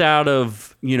pops out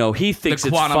of, he thinks The it's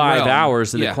quantum 5 realm.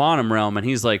 hours in Yeah. the quantum realm, and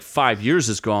he's like 5 years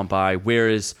has gone by,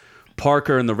 whereas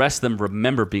Parker and the rest of them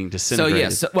remember being So disintegrated.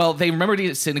 yes, well, they remember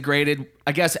disintegrated.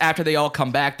 I guess after they all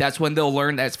come back, that's when they'll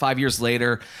learn that it's 5 years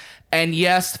later. And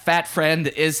yes, fat friend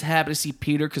is happy to see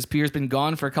Peter because Peter's been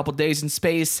gone for a couple days in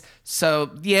space.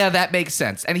 So yeah, that makes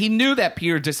sense. And he knew that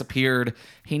Peter disappeared.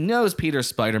 He knows Peter's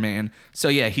Spider-Man. So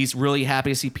yeah, he's really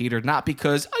happy to see Peter. Not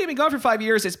because, oh, you've been gone for 5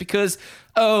 years. It's because,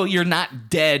 oh, you're not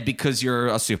dead because you're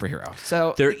a superhero.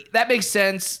 So that makes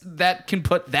sense. That can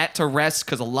put that to rest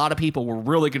because a lot of people were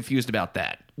really confused about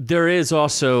that. There is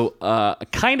also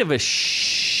kind of a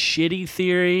shitty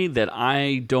theory that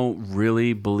I don't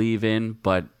really believe in,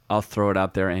 but I'll throw it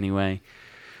out there anyway.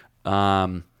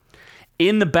 In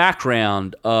the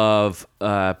background of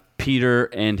Peter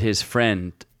and his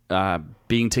friend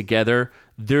being together,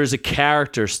 there's a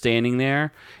character standing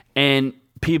there, and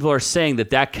people are saying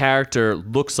that character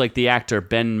looks like the actor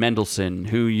Ben Mendelsohn,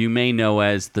 who you may know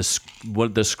as the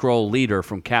Skrull leader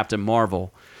from Captain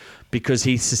Marvel. Because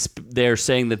they're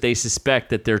saying that they suspect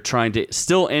that they're trying to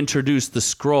still introduce the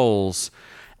Skrulls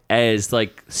as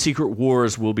like Secret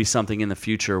Wars will be something in the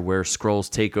future where Skrulls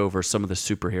take over some of the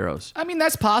superheroes. I mean,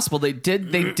 that's possible. They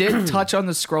did touch on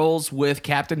the Skrulls with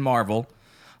Captain Marvel.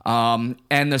 And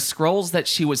the Skrulls that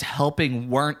she was helping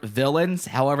weren't villains.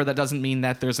 However, that doesn't mean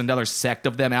that there's another sect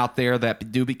of them out there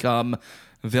that do become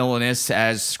villainous,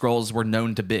 as Skrulls were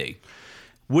known to be.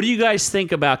 What do you guys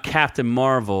think about Captain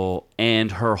Marvel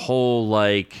and her whole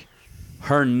like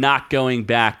her not going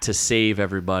back to save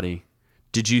everybody.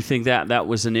 Did you think that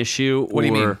was an issue? What do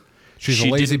you mean? She's a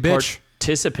she lazy didn't bitch.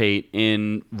 participate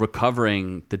in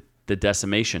recovering the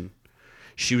decimation.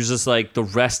 She was just like, the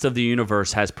rest of the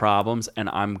universe has problems, and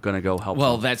I'm gonna go help.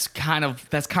 Well, them. that's kind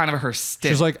of her stick.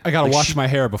 She's like, I gotta Like, wash she- my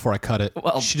hair before I cut it.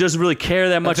 well, She doesn't really care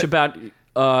that much about.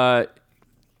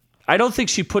 I don't think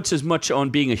she puts as much on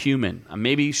being a human.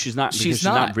 Maybe she's not. Because she's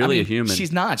not really a human.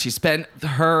 She's not. She spent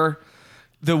the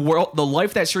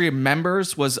life that she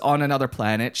remembers was on another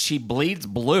planet. She bleeds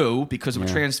blue because of a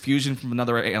transfusion from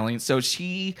another alien. So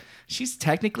she's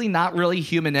technically not really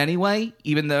human anyway,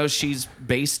 even though she's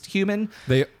based human.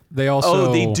 They also.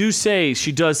 Oh, they do say.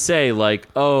 She does say like,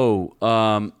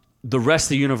 the rest of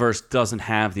the universe doesn't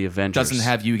have the Avengers. Doesn't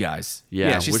have you guys.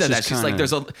 Yeah, she which said is that. She's like,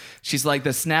 kinda- she's like,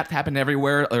 the snap happened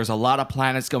everywhere. There's a lot of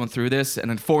planets going through this, and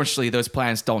unfortunately, those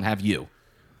planets don't have you.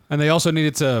 And they also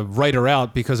needed to write her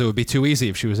out because it would be too easy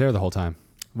if she was there the whole time.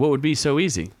 What would be so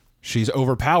easy? She's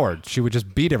overpowered. She would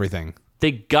just beat everything.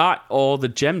 They got all the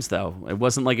gems though. It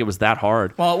wasn't like it was that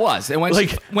hard. Well, it was. And when,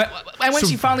 Like-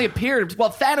 she finally appeared, well,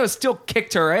 Thanos still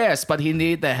kicked her ass, but he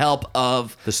needed the help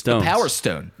of The stones. Power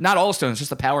Stone. Not all stones,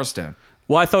 just the Power Stone.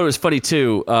 Well, I thought it was funny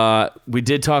too. We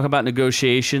did talk about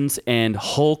negotiations, and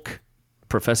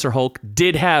Professor Hulk,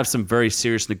 did have some very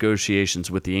serious negotiations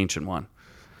with the Ancient One.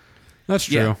 That's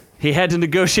true. Yeah. He had to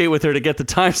negotiate with her to get the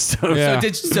time stone. Yeah.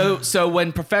 So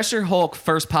when Professor Hulk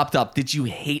first popped up, did you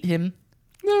hate him?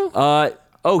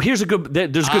 Here's a good.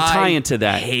 There's a good tie into I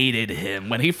that. hated him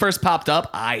when he first popped up.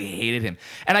 I hated him,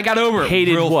 and I got over it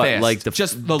Hated real what? fast. Like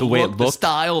just the way it look, the looked?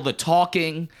 style, the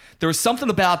talking. There was something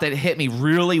about that hit me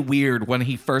really weird when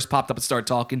he first popped up and started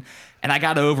talking, and I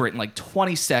got over it in like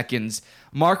 20 seconds.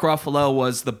 Mark Ruffalo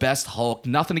was the best Hulk.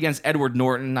 Nothing against Edward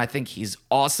Norton. I think he's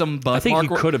awesome, but I think he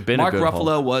could have been a Mark good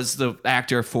Ruffalo Hulk. was the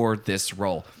actor for this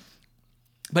role.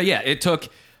 But yeah, it took.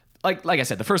 Like I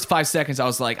said, the first 5 seconds, I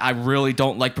was like, I really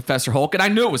don't like Professor Hulk, and I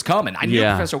knew it was coming. I knew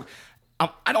Yeah. Professor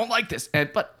Hulk. I don't like this.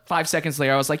 But 5 seconds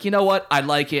later, I was like, you know what? I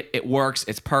like it. It works.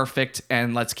 It's perfect.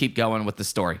 And let's keep going with the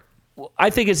story. I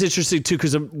think it's interesting too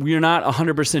because we're not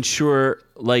 100% sure.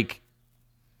 Like,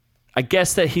 I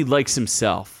guess that he likes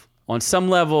himself on some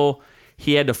level.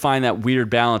 He had to find that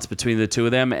weird balance between the two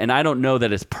of them, and I don't know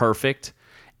that it's perfect.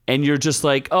 And you're just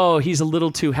like, oh, he's a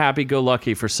little too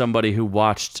happy-go-lucky for somebody who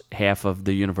watched half of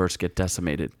the universe get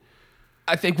decimated.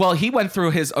 I think, well, he went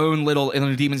through his own little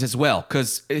inner demons as well,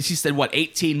 because she said,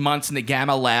 18 months in the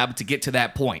Gamma Lab to get to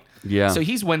that point. Yeah. So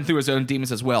he's went through his own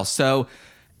demons as well. So,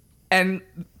 and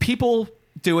people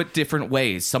do it different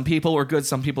ways. Some people are good,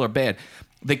 some people are bad.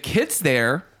 The kids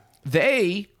there,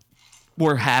 they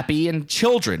were happy and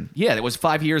children. Yeah, it was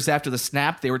 5 years after the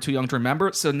snap. They were too young to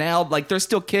remember. So now, they're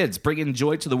still kids bringing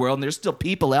joy to the world, and there's still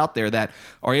people out there that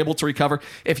are able to recover.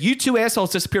 If you two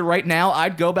assholes disappeared right now,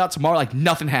 I'd go about tomorrow like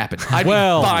nothing happened. I'd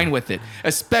Well- be fine with it.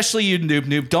 Especially you,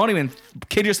 noob. Don't even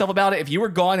kid yourself about it. If you were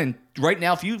gone and right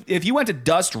now, if you went to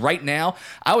dust right now,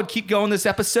 I would keep going this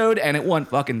episode, and it wouldn't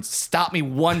fucking stop me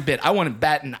one bit. I wouldn't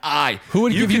bat an eye. Who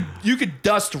would give you- You could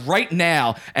dust right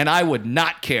now, and I would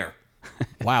not care.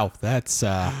 Wow, that's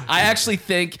I actually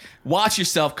think, watch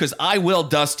yourself, because I will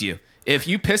dust you. If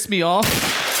you piss me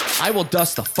off, I will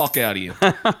dust the fuck out of you.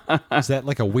 is that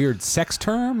like a weird sex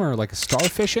term or like a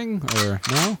starfishing or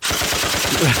no?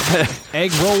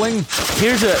 Egg rolling?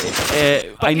 Here's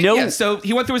I know. Yeah, so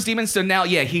he went through his demons, so now,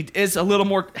 yeah, he is a little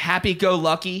more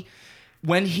happy-go-lucky.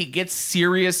 When he gets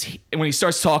serious, and when he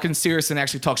starts talking serious and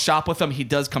actually talks shop with them, he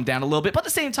does come down a little bit. But at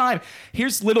the same time,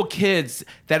 here's little kids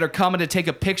that are coming to take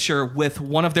a picture with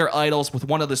one of their idols, with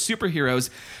one of the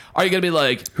superheroes. Are you going to be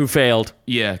like, who failed.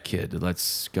 yeah, kid,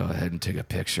 let's go ahead and take a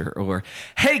picture? Or,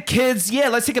 hey, kids, yeah,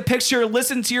 let's take a picture.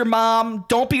 Listen to your mom.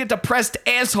 Don't be a depressed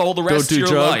asshole the rest Don't do of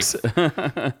your drugs.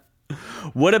 life.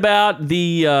 What about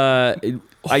the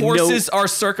Horses are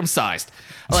circumcised.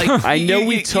 Like I know you-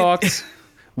 we you- talked.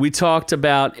 We talked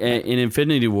about in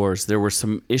Infinity Wars. There were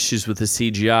some issues with the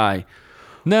CGI.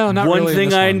 No, not One really.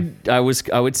 thing in this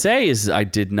one. I would say is I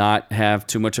did not have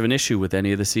too much of an issue with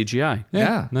any of the CGI.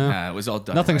 Yeah, no. it was all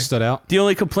done. Nothing right. stood out. The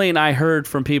only complaint I heard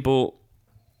from people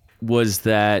was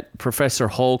that Professor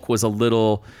Hulk was a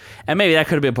little, and maybe that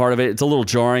could have been part of it. It's a little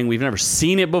jarring. We've never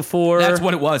seen it before. That's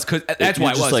what it was. Cause that's You're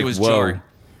why it just was. like, It was whoa. jarring.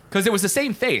 Because it was the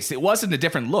same face. It wasn't a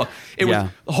different look. It Yeah.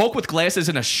 was Hulk with glasses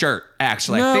and a shirt.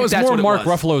 Actually, I No, think it was that's more what Mark it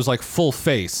was. Ruffalo's like full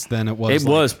face than it was. It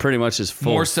was pretty much his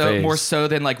full More so, face. more so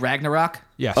than like Ragnarok.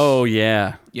 Yes. Oh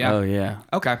yeah. Yeah. Oh yeah.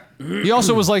 Okay. He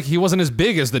also was like he wasn't as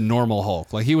big as the normal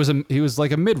Hulk. Like he was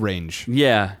like a mid range.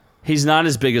 Yeah. He's not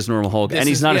as big as normal Hulk, and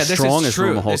he's not as strong as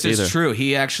normal Hulk This either. is true.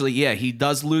 He actually, he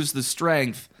does lose the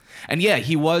strength. And yeah,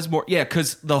 he was more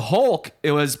because the Hulk,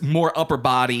 it was more upper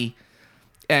body.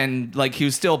 And like he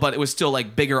was still, but it was still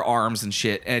like bigger arms and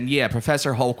shit. And yeah,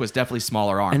 Professor Hulk was definitely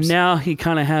smaller arms. And now he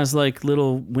kind of has like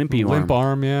little wimpy arm. Limp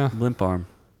arm, yeah. Limp arm.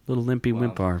 Little limpy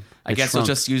wimp arm. I It guess shrunk.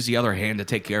 he'll just use the other hand to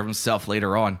take care of himself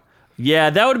later on. Yeah,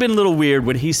 that would have been a little weird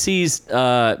when he sees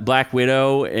Black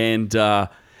Widow and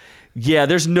yeah,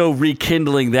 there's no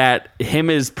rekindling that. Him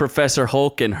as Professor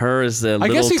Hulk and her as the guess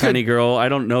little he tiny could- girl. I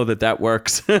don't know that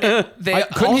works. They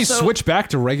Couldn't he also- switch back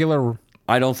to regular?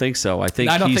 I don't think so. I think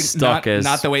I don't he's think stuck as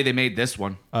not the way they made this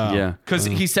one. yeah. Because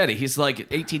he said it. He's like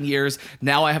 18 years.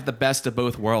 Now I have the best of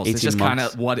both worlds. It's 18 just kind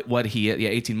months. of what he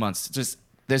 18 months. Just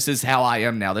this is how I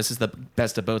am now. This is the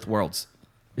best of both worlds.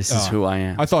 This is who I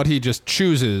am. I thought he just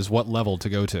chooses what level to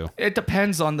go to. It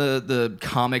depends on the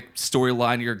comic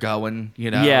storyline you're going.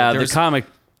 You know. yeah, the There's- comic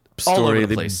all over story the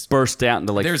they place. burst out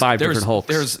into like five different Hulks.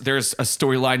 There's a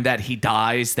storyline that he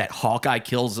dies, that Hawkeye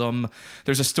kills him.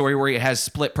 There's a story where he has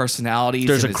split personalities.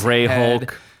 There's in a his Gray head.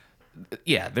 Hulk.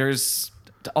 Yeah, there's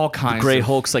all kinds. Gray of,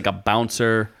 Hulk's like a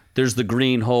bouncer. There's the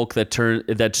Green Hulk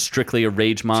that's strictly a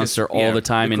rage monster all yeah, the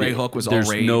time, the and Gray Hulk was all there's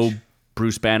rage. no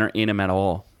Bruce Banner in him at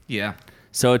all. Yeah.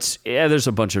 So there's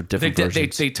a bunch of different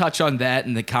versions. They touch on that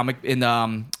in the comic in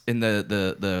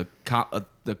the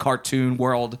cartoon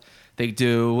world. They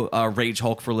do Rage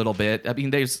Hulk for a little bit. I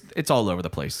mean, it's all over the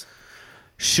place.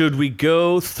 Should we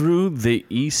go through the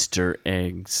Easter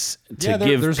eggs to Yeah,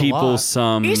 give there's a people lot.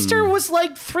 some Easter was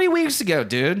like 3 weeks ago,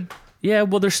 dude. Yeah,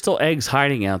 well, there's still eggs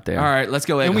hiding out there. All right, let's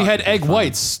go. And we had hunting. egg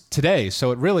whites today,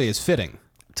 so it really is fitting.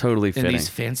 Totally in fitting. these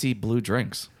fancy blue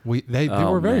drinks. They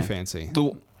were very man. fancy.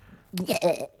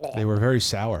 They were very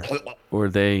sour. Or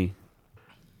they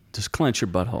just clench your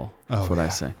butthole. That's what I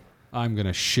say. I'm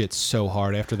gonna shit so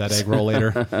hard after that egg roll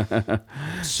later.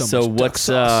 So much duck what's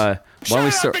sauce. why don't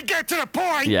we Shut up start? and get to the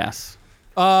point. Yes.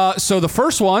 So the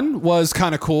first one was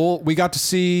kind of cool. We got to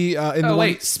see in the Oh one-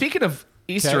 wait, speaking of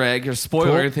Easter Okay. egg or spoiler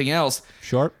Cool. or anything else,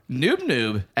 short.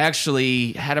 Noob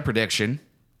actually had a prediction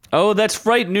Oh, that's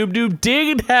right. Noob Noob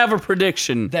did have a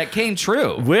prediction. that came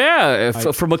true. Yeah,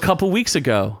 from a couple weeks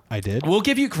ago. I did. We'll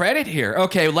give you credit here.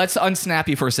 Okay, let's unsnap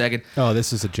you for a second. Oh,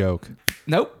 this is a joke.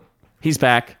 Nope. He's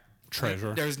back.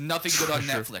 Treasure. There's nothing good on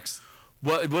Netflix.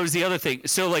 What was the other thing?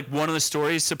 So, like, one of the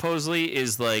stories supposedly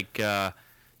is like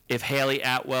if Haley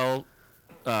Atwell,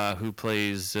 who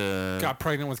plays Got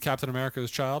pregnant with Captain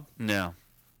America's child. no,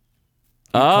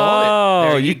 Oh,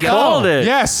 There you you go. called it.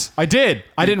 Yes, I did.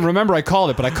 I didn't remember I called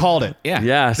it, but I called it. Yeah.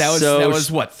 Yeah, That was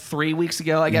so- what 3 weeks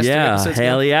ago, I guess. 3 Yeah, episodes ago?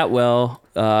 Haley Atwell,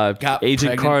 Got Agent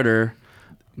pregnant. Carter,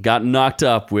 got knocked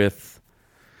up with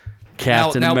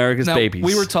Captain America's now, babies.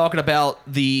 We were talking about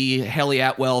the Haley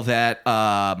Atwell that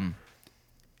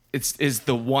is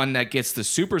the one that gets the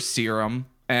super serum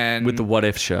and with the What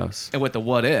If shows. and with the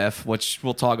what if, which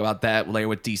we'll talk about that later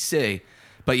with DC.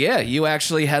 But yeah, you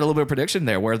actually had a little bit of prediction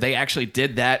there where they actually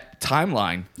did that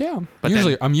timeline. Yeah. But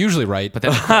I'm usually right. But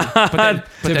then,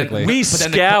 Typically. We but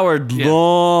then scoured yeah.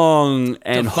 long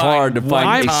and To find hard to one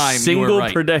find a time you were single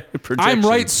right. prediction. I'm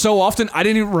right so often I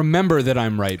didn't even remember that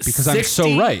I'm right because I'm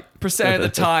so right. 60% of the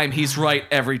time, he's right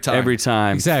every time. every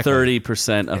time. Exactly.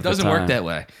 30% of It doesn't the time. work that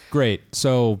way. Great.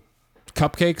 So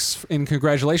cupcakes in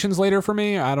congratulations later for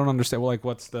me. I don't understand. Well, like,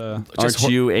 what's the? Just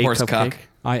Aren't you a horse cupcake? cock.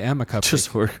 I am a cupcake.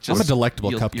 Just work. I'm a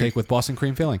delectable you'll- cupcake you're- with Boston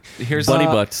cream filling. Here's Bunny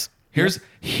butts.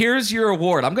 Here's your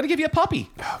award. I'm gonna give you a puppy.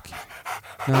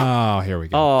 Oh, here we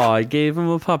go. Oh, I gave him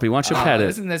a puppy. Why don't you pet it?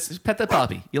 Isn't this pet the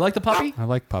puppy? You like the puppy? I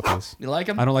like puppies. You like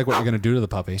him? I don't like what you're gonna do to the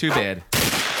puppy. Too bad.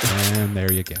 And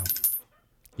there you go.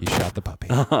 You shot the puppy.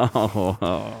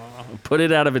 Put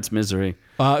it out of its misery.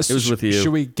 It was with you. Should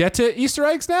we get to Easter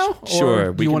eggs now? Sure, Or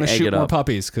do we you can want to egg shoot it more up.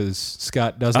 puppies? Because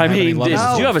Scott doesn't I have any mean, love. do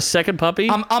No. you have a second puppy?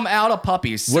 I'm out of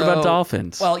puppies. What about so-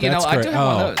 dolphins? Well, you That's know, I great. do have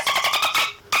one Oh. of those.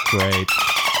 Great.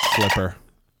 Flipper.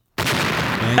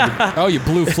 And you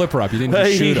blew Flipper up. You didn't even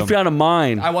He shoot him. found a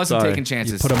mine. I wasn't Sorry. taking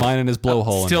chances. Put a mine in his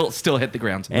blowhole. Still hit the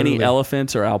ground. Any literally.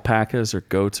 elephants or alpacas or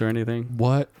goats or anything?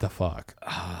 What the fuck?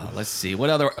 Let's see. What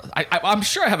other? I'm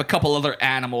sure I have a couple other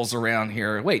animals around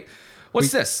here. Wait,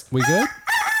 what's this? We good?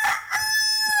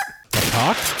 A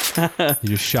cock? You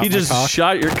just shot He my just cock?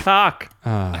 shot your cock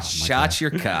Shot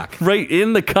your cock. right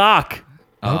in the cock.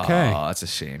 Okay. Oh, that's a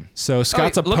shame. So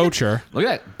Scott's Oh, a look at- poacher. Look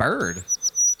at that bird.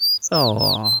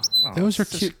 Oh, Those are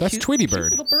cute. That's Tweety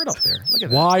Bird. Little bird up there. Look at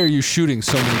that. Why are you shooting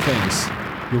so many things?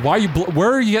 Why are you?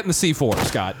 Where are you getting the C4,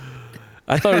 Scott?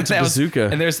 I thought it was a That was- bazooka.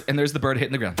 and there's the bird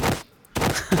hitting the ground.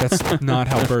 That's not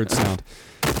how birds sound.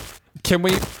 Can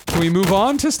we move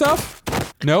on to stuff?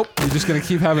 Nope. You're just gonna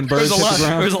keep having birds There's hit the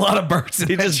there's ground. a lot of birds in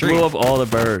He that just tree. blew up all the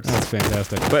birds, That's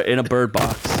fantastic. but in a bird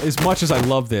box. As much as I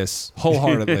love this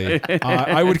wholeheartedly,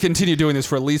 I would continue doing this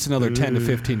for at least another 10 to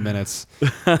 15 minutes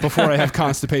before I have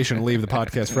constipation and leave the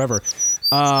podcast forever.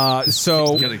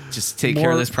 So You gotta just take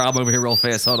care of this problem over here real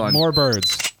fast. Hold on. more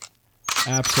birds.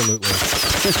 Absolutely.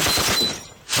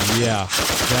 Yeah,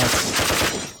 that's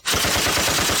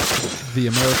the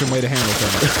American way to handle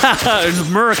things. It's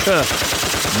America.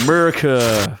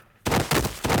 America.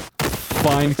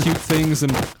 Find cute things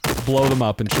and blow them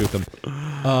up and shoot them.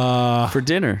 For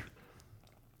dinner.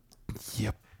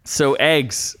 Yep. So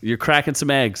eggs. You're cracking some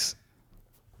eggs.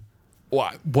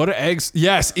 What are eggs?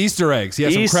 Yes, Easter eggs.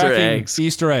 Yes, Easter I'm cracking eggs.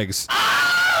 Easter eggs.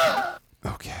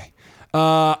 Okay.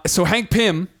 So Hank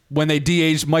Pym, when they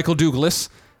de-aged Michael Douglas,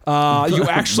 you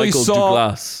actually Michael saw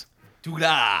Douglas.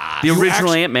 Douglas. The original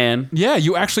actually- Ant-Man. Yeah,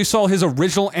 you actually saw his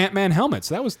original Ant-Man helmets.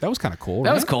 That was kind of cool.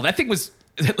 That was right? cool. That thing was.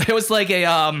 It was like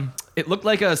a. It looked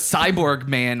like a cyborg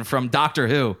man from Doctor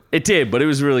Who. It did, but it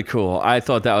was really cool. I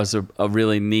thought that was a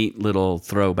really neat little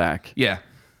throwback. Yeah.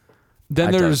 Then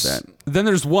I dug there's that. then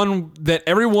there's one that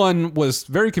everyone was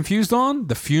very confused on,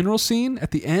 the funeral scene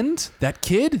at the end. That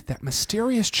kid, that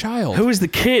mysterious child. Who is the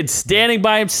kid standing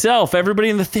by himself? Everybody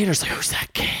in the theater's like, who's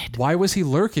that kid? Why was he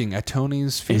lurking at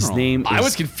Tony's funeral? His name I is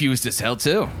was confused as hell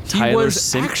too. He Tyler was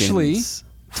Simpkins. actually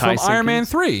Ty from Iron Man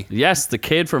Simpkins? 3. Yes, the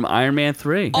kid from Iron Man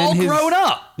 3. All his- grown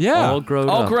up. Yeah. All grown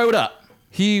All up. grown up.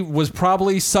 He was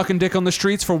probably sucking dick on the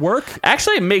streets for work.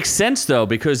 Actually, it makes sense, though,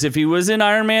 because if he was in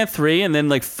Iron Man 3 and then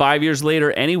like 5 years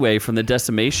later anyway from the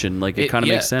decimation, like it kind of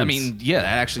yeah, makes sense. I mean, yeah,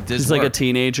 that actually does. he's like a work.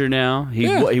 teenager now.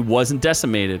 Yeah. He wasn't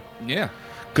decimated. Yeah.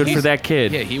 Good for He's- that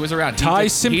kid. Yeah, he was around. Ty he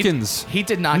Simpkins. He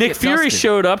did not. Nick get Fury dusted.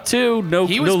 showed up too. No,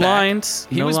 He was no back. lines.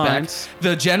 He no was lines. back.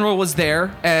 The general was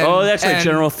there. And, Oh, that's right, and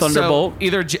General so Thunderbolt.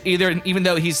 either, even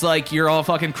though he's like, you're all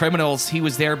fucking criminals, he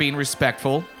was there being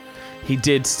respectful. He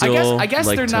did still. I guess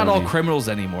like they're not all Tony. criminals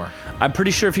anymore. I'm pretty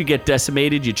sure if you get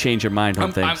decimated, you change your mind on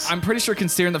I'm things. pretty sure,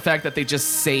 considering the fact that they just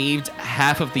saved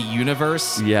half of the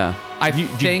universe. yeah. I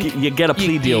think you get a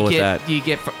plea deal with that. You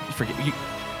get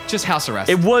just house arrest.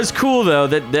 It was cool though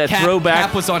that throwback.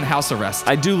 Cap was on house arrest.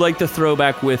 I do like the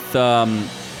throwback with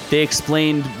they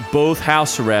explained both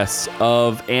house arrests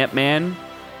of Ant-Man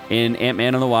in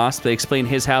Ant-Man and the Wasp. They explained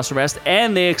his house arrest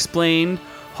and they explained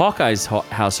Hawkeye's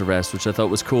house arrest, which I thought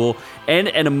was cool and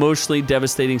an emotionally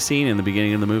devastating scene in the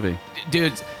beginning of the movie.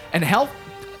 Dude, and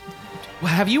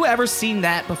have you ever seen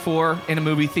that before in a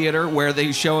movie theater where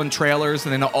they show in trailers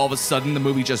and then all of a sudden the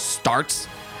movie just starts?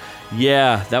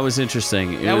 Yeah, that was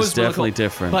interesting. It That was really definitely cool.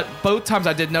 different. But both times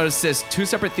I did notice this. Two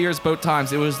separate theaters, both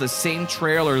times. It was the same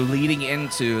trailer leading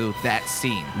into that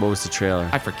scene. what was the trailer?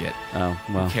 I forget. Oh,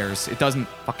 well. Who cares? It doesn't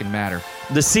fucking matter.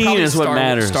 The scene Probably is what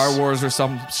matters. Star Wars or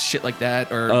some shit like that.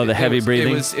 Or Oh, the heavy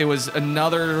breathing? It was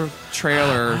another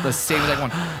trailer, the same exact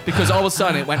one. Because all of a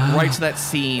sudden it went right to that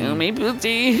scene. Oh, maybe we'll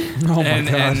see. Oh my and,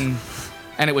 god.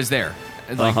 and it was there.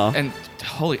 Like, Uh-huh.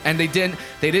 And they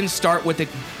didn't start with the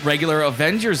regular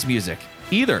Avengers music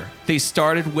either. They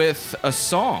started with a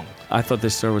song. I thought they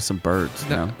started with some birds.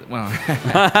 No, Well,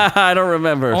 I don't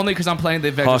remember. only because I'm playing the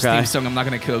Avengers Hawkeye. theme song, I'm not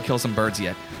going to kill some birds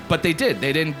yet. But they did.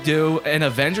 They didn't do an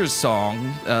Avengers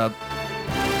song.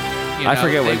 I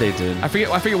forget what they did. I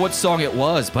forget what song it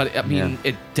was, but I mean,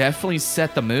 Yeah. it definitely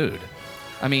set the mood.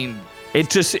 I mean,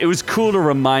 It was cool to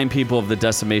remind people of the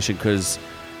decimation because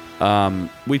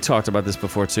we talked about this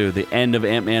before too. The end of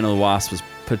Ant-Man and the Wasp was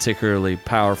particularly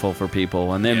powerful for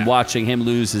people, and then Yeah. watching him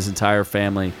lose his entire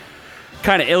family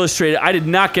kind of illustrated. I did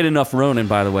not get enough Ronin,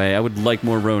 by the way. I would like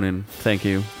more Ronin. Thank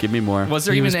you. Give me more. was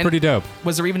there He even was pretty dope.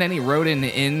 Was there even any Rodin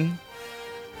in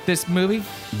this movie?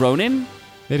 Ronin?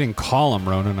 They didn't call him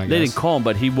Ronan, I guess. They didn't call him,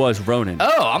 but he was Ronin.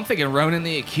 Oh, I'm thinking Ronan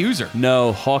the Accuser.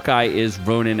 No, Hawkeye is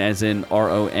Ronin as in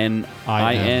Ronin,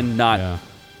 not Yeah.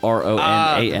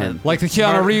 Ronan. Like the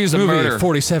Keanu Reeves the movie, murder.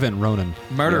 47, Ronan.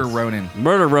 Murder Yes. Ronan.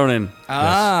 Murder Ronin.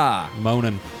 Ah.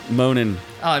 Moaning. Monin.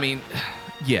 Oh, I mean,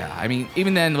 yeah. I mean,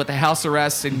 even then with the house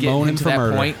arrest and getting Moaning him to for that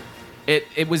murder. point,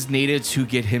 it was needed to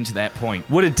get him to that point.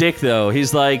 What a dick, though.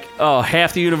 He's like, oh,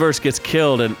 half the universe gets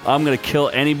killed, and I'm going to kill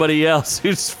anybody else.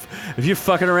 Who's, if you're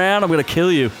fucking around, I'm going to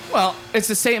kill you. Well, it's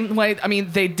the same way. I mean,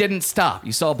 they didn't stop.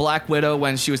 You saw Black Widow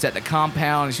when she was at the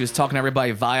compound and she was talking to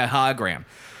everybody via hologram.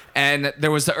 And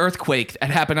there was the earthquake that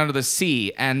happened under the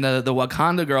sea, and the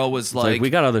Wakanda girl was Like, we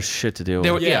got other shit to do.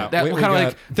 They were, with. yeah, that we kind of got-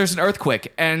 like, there's an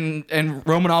earthquake, and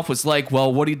Romanoff was like,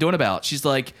 well, what are you doing about it? She's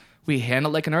like, we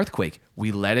handle it like an earthquake.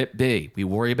 We let it be. We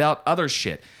worry about other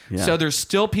shit. Yeah. So there's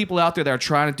still people out there that are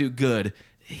trying to do good.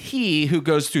 He, who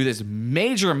goes through this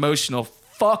major emotional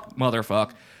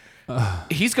motherfuck,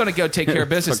 he's going to go take care of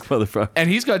business. Fuck motherfucker. And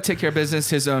he's going to take care of business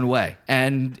his own way.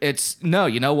 And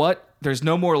you know what? There's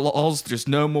no more laws. There's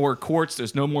no more courts.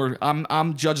 There's no more.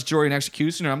 I'm judge, jury, and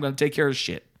executioner. I'm going to take care of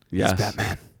shit. Yes.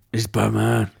 Batman. He's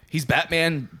Batman. He's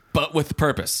Batman, but with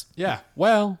purpose. Yeah.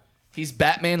 Well, He's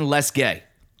Batman less gay.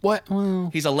 what? Well,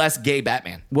 He's a less gay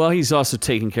Batman. Well, he's also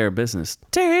taking care of business.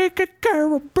 Taking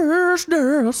care of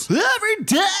business. Every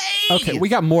day. okay, we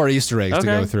got more Easter eggs to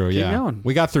Okay, go through. keep Yeah. going.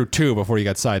 We got through 2 before you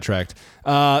got sidetracked.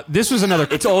 This was another.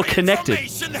 It's all connected.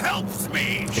 Information helps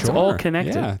me. It's all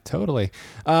connected. Yeah, totally.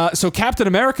 So Captain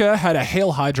America had a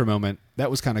Hail Hydra moment. That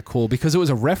was kind of cool because it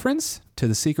was a reference to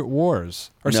the Secret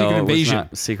Wars or No, Secret it was Invasion.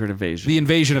 not Secret Invasion. The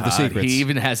invasion of the secrets. He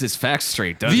even has his facts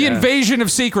straight, doesn't the he? invasion of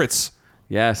secrets.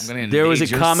 Yes, I'm gonna there was a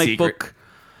invade your comic secret. book.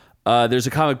 There's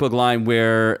a comic book line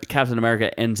where Captain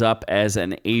America ends up as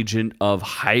an agent of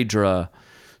Hydra.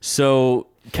 So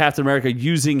Captain America,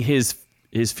 using his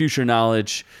future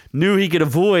knowledge, knew he could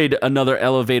avoid another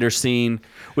elevator scene,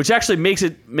 which actually makes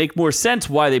it make more sense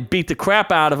why they beat the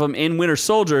crap out of him in Winter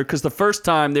Soldier. Because the first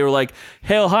time they were like,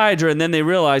 "Hail Hydra," and then they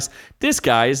realized this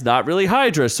guy is not really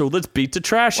Hydra, so let's beat the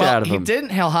trash out of he him. didn't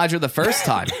Hail Hydra the first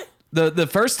time. The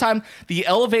first time, the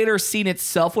elevator scene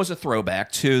itself was a throwback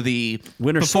to the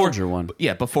Winter Soldier one.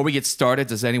 Yeah, before we get started,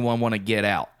 does anyone want to get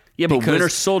out? Yeah, but Because Winter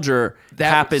Soldier that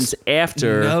happens was-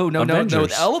 after No.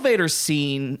 Avengers. The elevator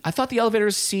scene. I thought the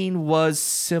elevator scene was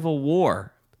Civil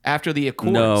War after the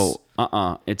Accords.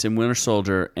 No, it's in Winter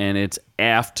Soldier, and it's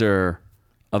after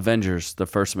Avengers, the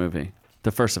first movie,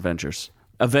 the first Avengers.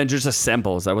 Avengers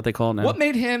Assemble. Is that what they call it now? What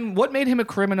made him a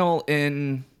criminal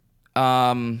in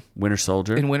Winter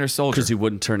Soldier. in Winter Soldier? because he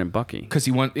wouldn't turn in Bucky. Because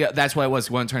he won. Yeah, that's why it was.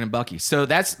 He wanted to turn in Bucky. So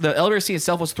that's the elevator scene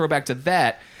itself was a throwback to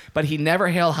that. But he never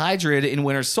Hail Hydra'd in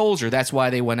Winter Soldier. That's why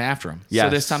they went after him. So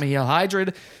Yes. this time he Hail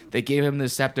Hydra'd, they gave him the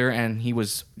scepter, and he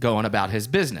was going about his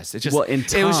business. It just Well, in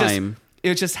it was time-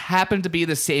 it just happened to be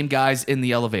the same guys in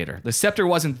the elevator. The scepter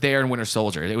wasn't there in Winter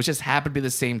Soldier. It was just happened to be the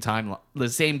same time, the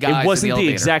same guys. It wasn't in the the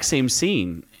elevator. exact same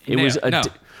scene. It No, was no.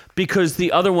 because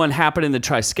the other one happened in the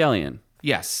Triskelion.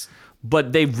 Yes.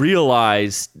 But they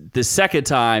realized the second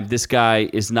time this guy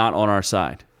is not on our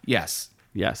side. Yes.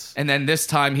 Yes. And then this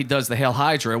time he does the Hail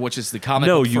Hydra, which is the comic.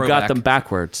 No, book you got throwback. them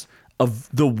backwards. Of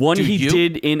the one Do he you?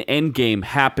 did in Endgame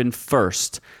happened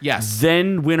first. Yes.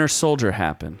 Then Winter Soldier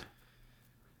happened.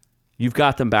 You've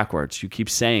got them backwards. You keep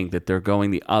saying that they're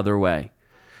going the other way.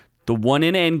 The one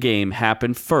in Endgame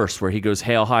happened first, where he goes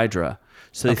Hail Hydra.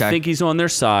 So they Okay. think he's on their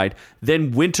side.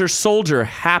 Then Winter Soldier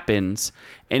happens,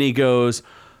 and he goes.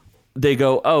 They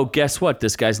go, oh, guess what?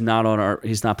 This guy's not on our.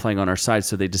 He's not playing on our side.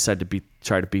 So they decide to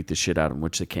try to beat the shit out of him,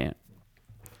 which they can't.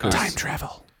 Time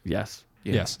travel. Yes.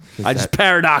 Yes. I just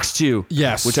paradoxed you.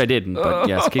 Yes. Which I didn't, but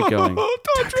yes, keep going.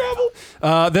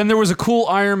 Then there was a cool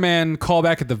Iron Man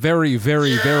callback at the very,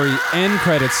 very, very end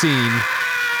credit scene.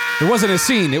 It wasn't a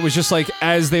scene. It was just like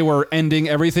as they were ending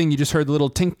everything, you just heard the little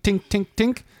tink, tink, tink,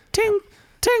 tink. Ting,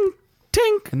 ting,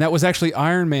 tink. And that was actually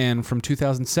Iron Man from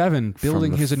 2007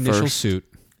 building the his initial first- suit.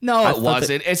 No, it thought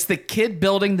wasn't. It's the kid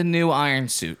building the new Iron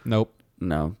suit. Nope.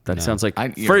 No, that sounds like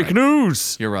you're fake right.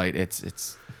 news. You're right.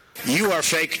 It's You are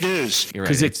fake news. you're right.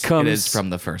 'Cause it It's- comes- It is from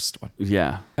the first one.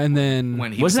 Yeah. And then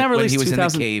When he Wasn't that when released he was in the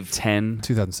cave. 2010?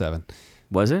 2007.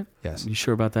 Was it? Yes. You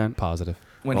sure about that? Positive.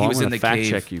 When Well, he I'm was in gonna the fact cave.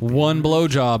 check you. One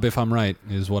blowjob, if I'm right,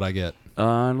 is what I get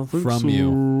I don't think from so.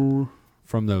 you.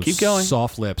 From those Keep going.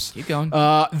 soft lips. Keep going.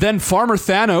 Then Farmer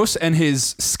Thanos and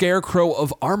his scarecrow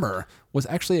of armor was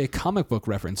actually a comic book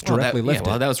reference directly lifted.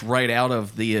 Well, that was right out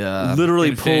of the Literally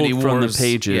Infinity pulled from the Wars.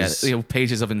 pages. Yeah, the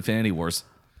pages of Infinity Wars.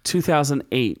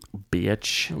 2008,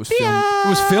 bitch. It was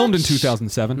filmed in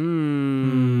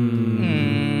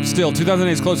 2007. Still,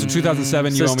 2008 is close to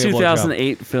 2007. You Says owe me a blowjob.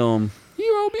 2008 film.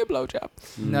 You owe me a blowjob.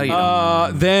 No, you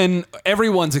don't. Then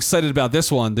everyone's excited about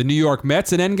this one. The New York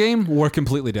Mets in Endgame were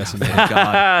completely decimated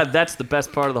That's the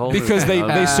best part of the whole because movie.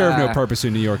 they serve no purpose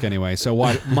in New York anyway. So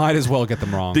why might as well get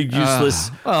them wrong. the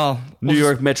useless Well, New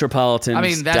York Metropolitans. I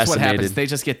mean, that's what happens. decimated. They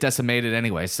just get decimated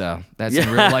anyway. So that's in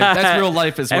real life. That's real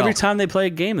life as well. Every time they play a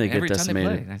game, they Every get time they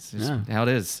decimated. play. That's just how it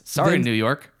is. Sorry, Then- New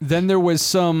York. Then there was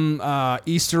some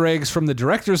Easter eggs from the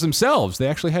directors themselves. They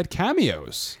actually had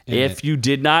cameos. in If it. you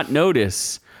did not notice,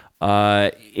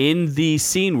 in the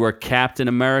scene where Captain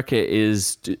America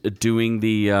is doing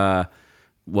the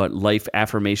life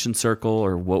affirmation circle,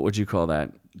 or what would you call that?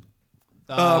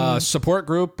 support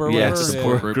group or Yeah, whatever.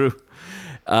 support group. group.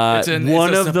 It's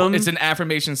One of them. It's an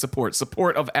affirmation support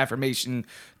of affirmation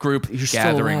group You're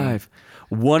gathering. still alive.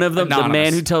 One of them, the man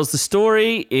Anonymous. who tells the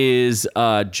story, is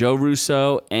Joe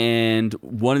Russo, and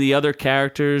one of the other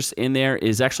characters in there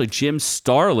is actually Jim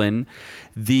Starlin,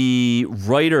 the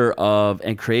writer of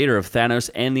and creator of Thanos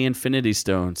and the Infinity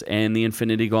Stones and the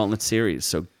Infinity Gauntlet series.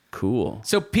 So cool.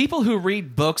 So people who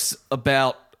read books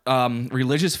about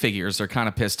religious figures are kind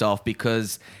of pissed off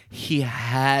because he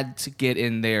had to get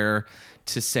in there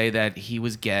to say that he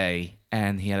was gay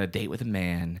and he had a date with a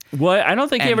man. Well, I don't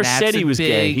think he And ever that's said he a was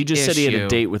gay. big He just said he had a issue.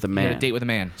 date with a He man. had a date with a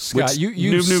man. Scott, you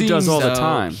Noob seem, does all the So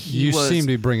time. he you was- seem to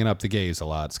be bringing up the gays a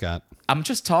lot, Scott. I'm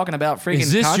just talking about freaking.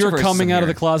 Is this your controversies coming in out of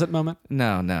here. the closet moment?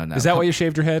 No. Is that why you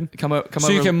shaved your head? Come so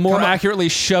you can more accurately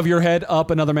shove your head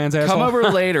up another man's asshole? Come over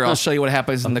later. I'll show you what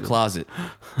happens in the closet.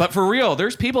 But for real,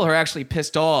 there's people who are actually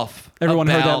pissed off. Everyone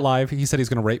heard that about- live. He said he's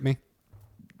going to rape me.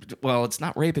 Well, it's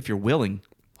not rape if you're willing.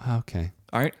 Okay,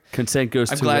 All right. Consent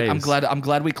goes I'm two glad. ways. I'm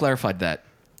glad we clarified that.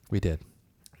 we did.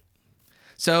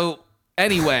 So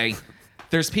anyway,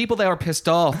 there's people that are pissed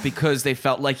off because they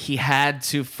felt like he had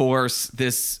to force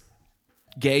this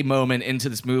gay moment into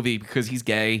this movie because he's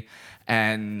gay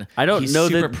and I don't he's know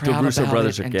super that the proud Russo about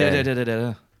brothers it are and gay.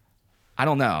 da-da-da-da-da. I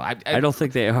don't know. I don't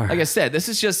think they are. Like I said, this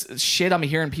is just shit I'm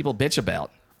hearing people bitch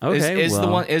about. Okay, is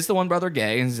well. the one brother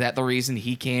gay? And is that the reason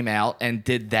he came out and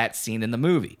did that scene in the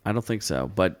movie? I don't think so.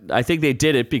 But I think they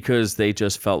did it because they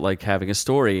just felt like having a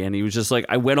story. And he was just like,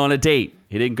 I went on a date.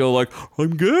 He didn't go like,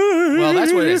 I'm gay. Well,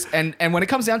 that's what it is. And when it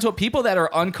comes down to it, people that are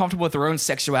uncomfortable with their own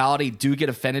sexuality do get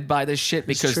offended by this shit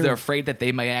because true. they're afraid that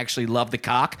they may actually love the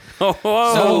cock.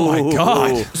 Oh, my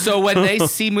God. So when they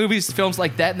see films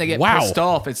like that and they get Wow. pissed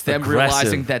off, it's them Aggressive.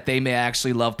 realizing that they may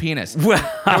actually love penis. Wow.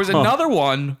 There was another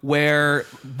one where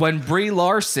when Brie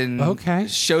Larson Okay.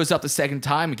 shows up the second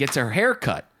time and gets her hair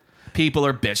cut, people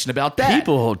are bitching about that.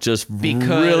 People just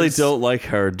Because- really don't like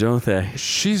her, don't they?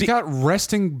 She's got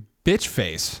resting bitch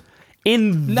face.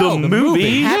 In No, the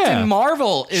movie. Captain yeah.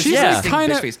 Marvel is She's Yeah. resting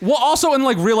kind bitch of face. well. Also, in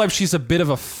like real life, she's a bit of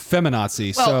a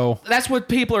feminazi. Well, so that's what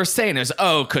people are saying is,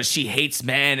 oh, because she hates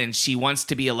men and she wants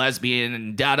to be a lesbian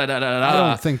and da da da da da. I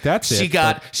don't think that's she it,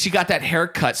 got but- she got that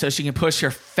haircut so she can push her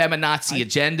feminazi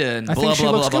agenda and I blah think she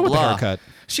blah looks blah good blah with the blah. haircut.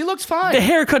 She looks fine. The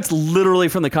haircut's literally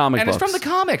from the comic and books. it's from the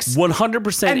comics.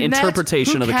 100% And that's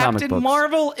interpretation who of the Captain comic books.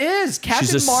 Marvel is. Captain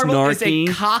She's a Marvel is a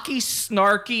snarky- cocky,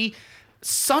 snarky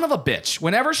son of a bitch.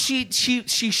 Whenever she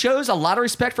shows a lot of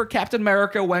respect for Captain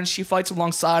America when she fights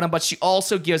alongside him, but she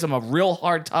also gives him a real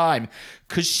hard time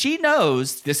because she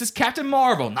knows this is Captain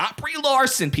Marvel, not Brie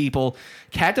Larson, people.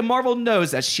 Captain Marvel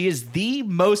knows that she is the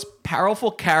most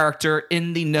powerful character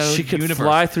in the known She could universe.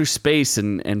 fly through space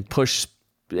and push.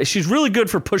 She's really good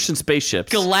for pushing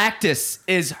spaceships. Galactus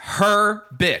is her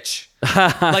bitch.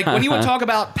 Like when you would talk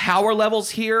about power levels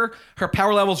here, her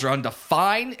power levels are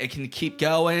undefined. It can keep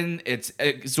going. It's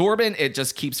exorbitant. It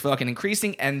just keeps fucking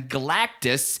increasing. And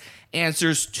Galactus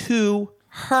answers to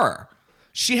her.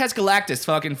 She has Galactus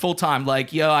fucking full time.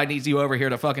 Like, yo, I need you over here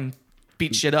to fucking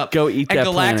beat shit up. Go eat and that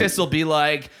Galactus planet. will be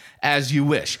like, as you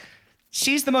wish.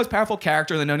 She's the most powerful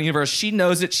character in the known universe. She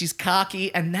knows it. She's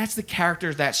cocky, and that's the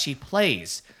character that she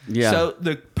plays. Yeah. So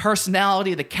the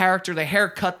personality, the character, the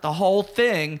haircut, the whole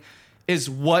thing is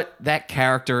what that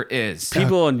character is.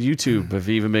 People on YouTube have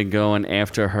even been going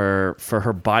after her for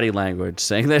her body language,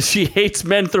 saying that she hates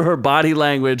men through her body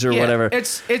language or Yeah, whatever.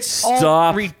 It's all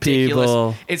Stop, ridiculous.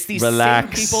 people. It's these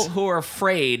Relax. same people who are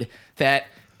afraid that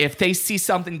if they see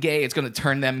something gay, it's going to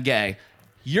turn them gay.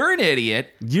 You're an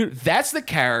idiot. That's the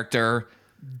character.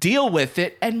 Deal with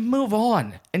it and move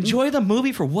on. Enjoy the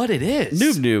movie for what it is.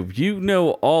 Noob, you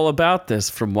know all about this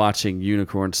from watching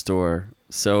Unicorn Store.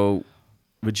 So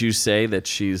would you say that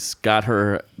she's got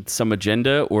her some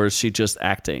agenda, or is she just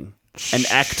acting? An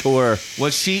actor.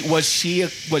 Was she a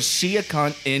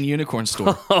cunt in Unicorn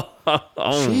Store?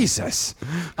 Jesus.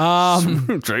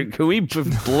 Can we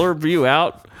blurb you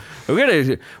out? We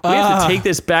have to take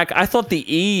this back. I thought the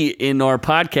E in our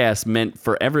podcast meant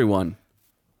for everyone.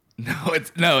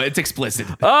 No, it's explicit.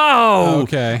 Oh,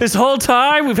 Okay. This whole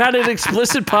time we've had an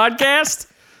explicit podcast.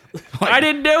 I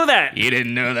didn't know that. You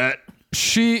didn't know that?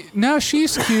 She's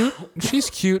cute. She's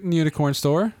cute in Unicorn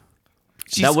Store.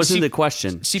 That wasn't the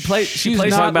question. She plays. She She's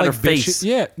plays. talking about her bitchy- face.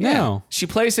 Yeah, Yeah. no. She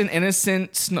plays an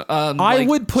innocent. I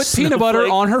would put peanut butter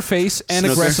snowflake. on her face and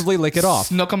Snooker. aggressively lick it off.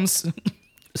 Snookums.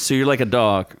 So you're like a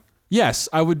dog. Yes,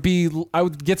 I would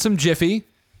get some Jiffy.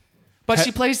 But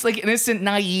she plays like innocent,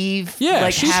 naive, Yeah,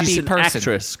 like she's happy She's an person.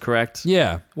 actress, correct?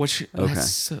 Yeah. Which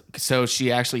so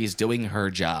she actually is doing her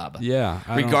job. Yeah.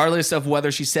 I don't- Regardless of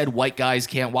whether she said white guys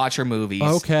can't watch her movies.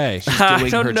 Okay. She's I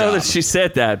doing don't her know job. that she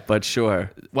said that, but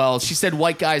sure. Well, she said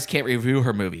white guys can't review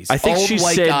her movies. I think Old she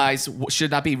white said- guys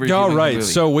should not be reviewing All her right. movie.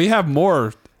 So we have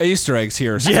more Easter eggs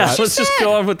here. Yeah, Scott. let's just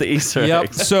go on with the Easter Yep.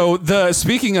 eggs. So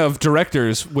speaking of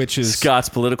directors, which is Scott's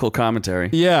political commentary.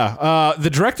 yeah, the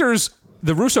directors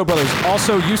the Russo brothers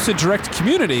also used to direct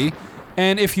Community,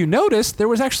 and if you noticed, there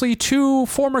was actually 2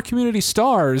 former Community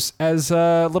stars as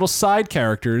little side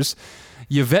characters,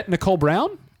 Yvette Nicole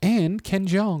Brown and Ken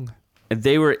Jeong.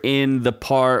 They were in the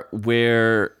part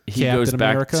where he Captain goes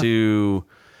back America? to.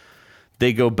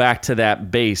 They go back to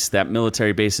that base, that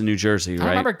military base in New Jersey, I right?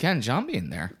 remember Ken Jeong being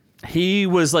there. He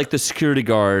was like the security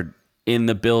guard in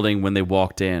the building when they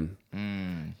walked in,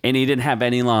 and he didn't have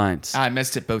any lines. I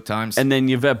missed it both times. And then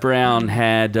Yvette Brown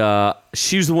had.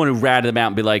 She was the one who ratted them out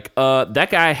and be like, "That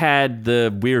guy had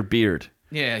the weird beard."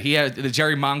 yeah, he had the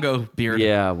Jerry Mongo beard.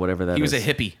 Yeah, whatever that is. he was a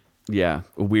hippie. Yeah,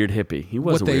 a weird hippie. He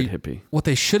was a weird hippie. What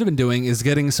they should have been doing is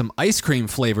getting some ice cream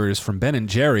flavors from Ben and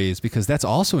Jerry's, because that's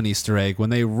also an Easter egg when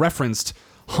they referenced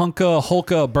Hunka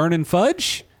Holka Burnin'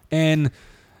 Fudge and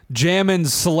Jammin'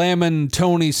 Slammin'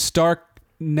 Tony Stark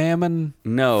Nammin'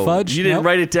 No, Fudge. you didn't Nope.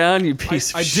 write it down. You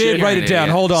piece I of shit. did write it down.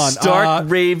 idiot. Hold on. Stark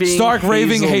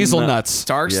raving hazelnuts.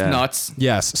 Stark's Yeah. nuts.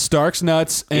 Yes, Stark's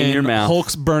nuts and your mouth.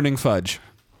 Hulk's burning fudge.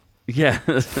 Yeah,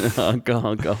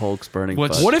 Hunka Hulk's burning.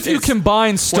 What's- fudge. What if you It's-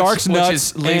 combine Stark's which nuts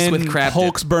is laced and with crab dip.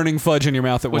 Hulk's burning fudge in your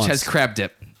mouth at Which once? has crab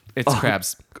dip. It's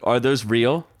crabs. Are those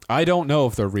real? I don't know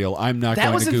if they're real. I'm not That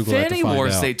going was to Google that to Infinity find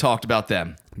Wars. out. They talked about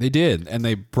them They did, and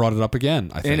they brought it up again.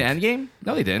 I in think. Endgame.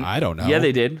 No, they didn't. I don't know. Yeah,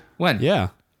 they did. When? Yeah.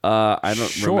 I don't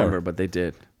Sure. remember, but they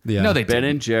did. Yeah. No, they Ben didn't.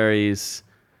 and Jerry's.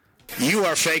 You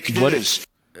are fake What news.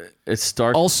 It's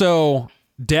Stark. Also,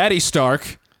 Daddy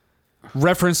Stark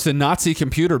referenced a Nazi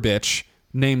computer bitch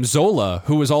named Zola,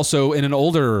 who was also in an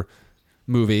older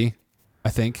movie, I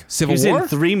think. He Civil was War? in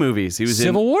 3 movies. He was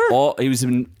Civil in War? He was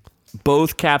in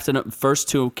both first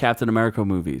 2 Captain America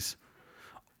movies.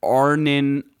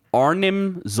 Arnim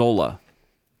Zola.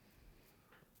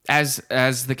 As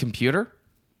the computer.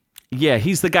 Yeah,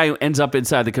 he's the guy who ends up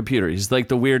inside the computer. He's like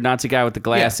the weird Nazi guy with the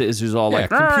glasses who's all Yeah, like,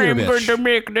 computer I'm bitch. going to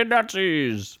make the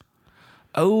Nazis.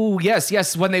 Oh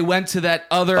yes. When they went to that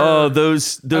other. Oh,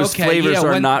 those Okay, flavors yeah,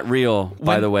 are when- not real,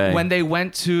 by the way. When they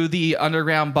went to the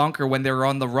underground bunker when they were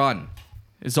on the run,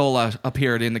 Zola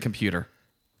appeared in the computer.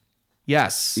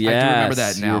 Yes, I do remember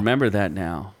that now. You remember that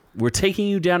now. We're taking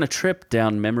you down a trip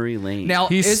down memory lane. Now,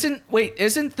 He's-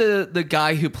 isn't the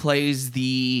guy who plays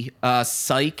the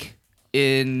psych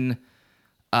in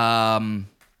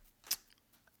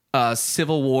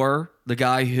Civil War the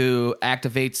guy who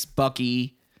activates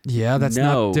Bucky? Yeah, that's no,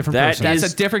 not a different that person. That's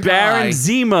is a different Baron guy.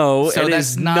 Zemo, So and that's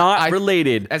is not- not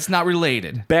related. That's not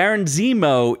related. Baron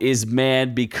Zemo is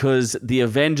mad because the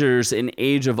Avengers in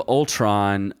Age of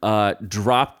Ultron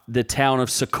dropped the town of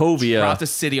Sokovia. Dropped the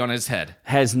city on his head.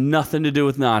 Has nothing to do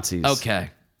with Nazis.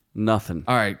 Okay. Nothing.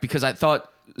 All right, because I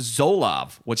thought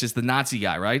Zolov, which is the Nazi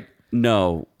guy, right?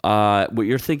 No. What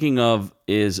you're thinking of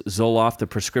is Zoloft, the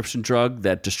prescription drug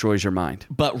that destroys your mind.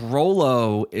 But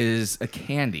Rolo is a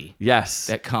candy Yes.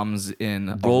 that comes in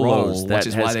a Rolos, roll, that which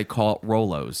is why has- they call it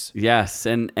Rolos. Yes,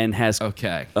 and has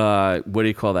Okay. what do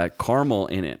you call that? Caramel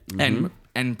in it.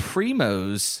 And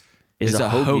Primo's Is a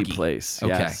hoagie, place.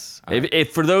 Okay. Yes.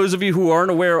 If for those of you who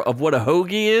aren't aware of what a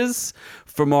hoagie is,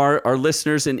 from our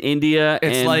listeners in India,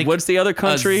 It's and like what's the other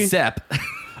country? A Zep.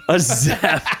 A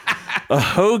Zep. A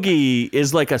hoagie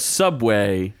is like a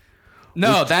Subway.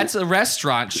 No, that's a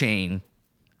restaurant chain.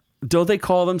 Don't they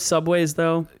call them Subways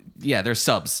though? Yeah, they're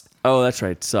subs. Oh, that's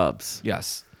right, subs.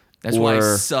 Yes. That's why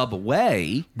Or-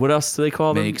 Subway What else do they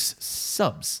call them? makes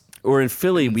subs. Or in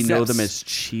Philly, we know Zeps. them as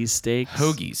cheesesteaks.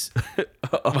 Hoagies.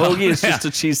 A hoagie is just a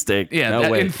cheesesteak. Yeah, no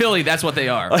that- way. in Philly, that's what they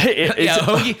are. It's- yeah,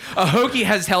 a hoagie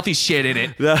has healthy shit in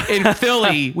it. In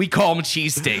Philly, we call them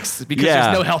cheesesteaks because Yeah.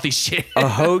 there's no healthy shit. A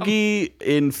hoagie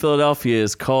in Philadelphia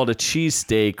is called a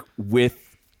cheesesteak with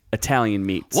Italian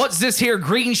meats. What's this here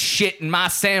green shit in my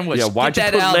sandwich? Yeah, why'd you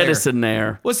Get put that out lettuce there. in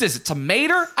there? What's this, a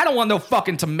tomato? I don't want no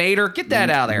fucking tomato. Get that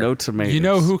out of there. No tomatoes. You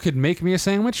know who could make me a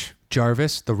sandwich?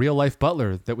 Jarvis, the real life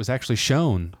butler that was actually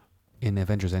shown in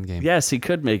Avengers Endgame. Yes, he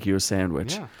could make you a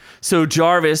sandwich. So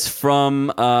Jarvis from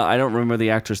I don't remember the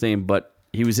actor's name, but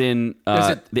he was in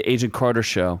the Agent Carter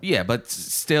show. Yeah, but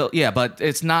still, but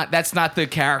it's not. That's not the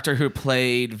character who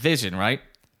played Vision, right?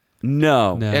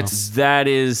 No, No. that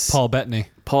is Paul Bettany.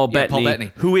 Paul Yeah, Bettany, Paul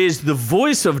Bettany. who is the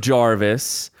voice of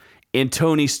Jarvis in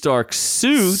Tony Stark's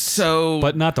suit. So,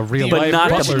 But not the real But life not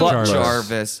the butler butler.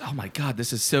 Jarvis. Oh my God,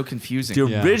 this is so confusing. The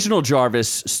Yeah. original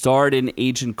Jarvis starred in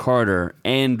Agent Carter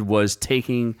and was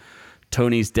taking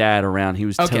Tony's dad around. He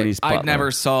was Okay, Tony's butler. I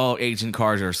never saw Agent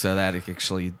Carter, so that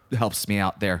actually helps me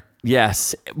out there.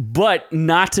 Yes, but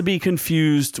not to be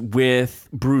confused with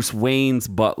Bruce Wayne's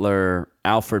butler,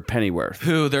 Alfred Pennyworth,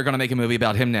 Who they're gonna make a movie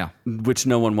about him now? which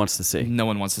no one wants to see. No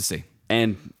one wants to see.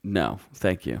 And no,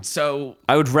 thank you. So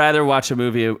I would rather watch a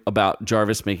movie about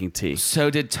Jarvis making tea.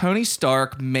 did Tony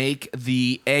Stark make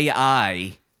the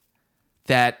AI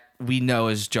that we know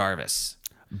as Jarvis?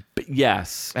 But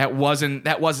yes. That wasn't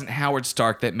Howard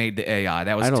Stark that made the AI.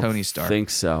 That was I don't Tony Stark. think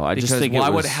so. I Because just think why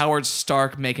it was, would Howard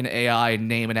Stark make an AI and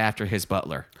name it after his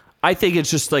butler? I think it's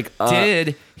just like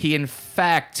Did he in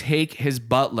fact take his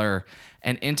butler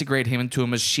and integrate him into a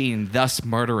machine, thus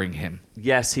murdering him?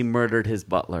 yes, he murdered his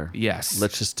butler. Yes.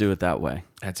 Let's just do it that way.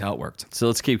 That's how it worked. So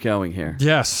let's keep going here.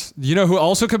 Yes. You know who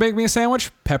also could make me a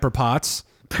sandwich? Pepper Potts.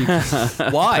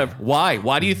 Why?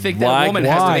 Why do you think that Why? woman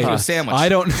has to Why? make you a sandwich? I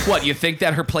don't- What, you think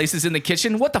that her place is in the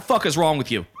kitchen? What the fuck is wrong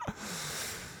with you?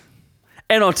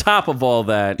 And on top of all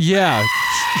that, Yeah.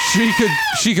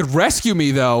 She could rescue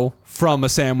me though from a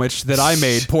sandwich that I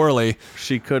made poorly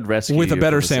she could rescue with a you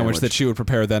better from sandwich that she would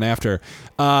prepare then after.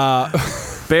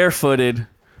 barefooted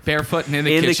Barefoot and in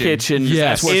in the kitchen. the kitchen,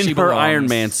 Yes. where in she her belongs. Iron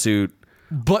Man suit,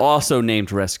 But also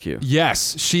named Rescue.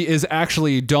 yes, she is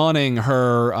actually donning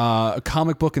her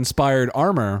comic book inspired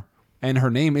armor, and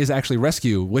her name is actually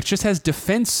Rescue, which just has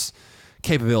defense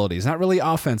capabilities, not really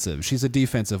offensive. She's a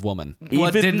defensive woman. Well,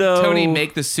 Even didn't though- Tony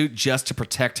make the suit just to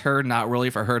protect her, not really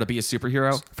for her to be a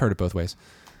superhero? I've heard it both ways.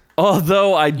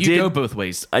 Although I You did go both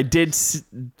ways. I did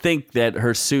think that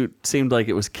her suit seemed like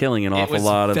it was killing an awful was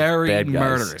lot of very bad guys.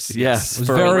 murderous, Yes, yes. It was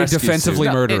for a very rescue defensively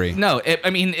suit.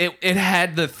 murdery. It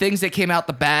had the things that came out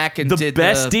the back and The did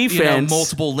best defense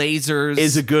multiple lasers.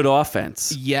 Is a good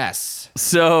offense. yes.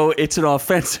 So it's an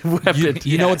offensive weapon.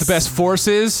 You know what the Yes. best force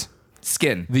is?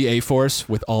 Skin. The A Force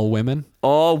with all women.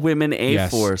 All women A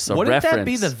Yes. Force. A Wouldn't reference. that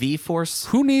be the V Force?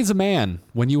 Who needs a man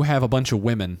when you have a bunch of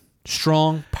women?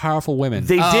 Strong, powerful women.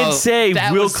 They Oh, did say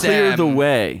that we'll was clear the them.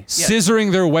 way.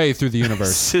 scissoring their way through the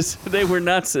universe. They were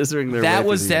not scissoring their way. That through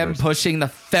was the them universe. pushing the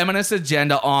feminist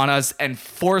agenda on us and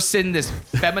forcing this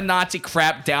feminazi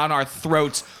crap down our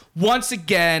throats once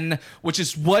again, which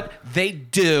is what they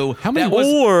do. How many-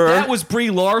 that was Brie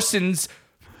Larson's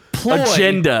ploy,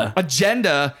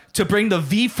 agenda to bring the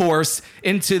V Force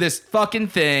into this fucking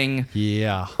thing.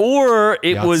 Yeah. Or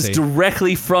it was Yahtzee.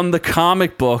 directly from the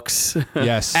comic books.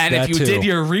 Yes. And that if you too. did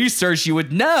your research, you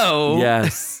would know.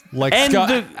 Yes. Like And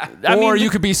Scott, I or mean, you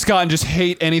could be Scott and just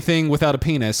hate anything without a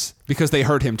penis because they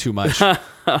hurt him too much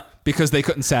because they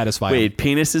couldn't satisfy him. Wait,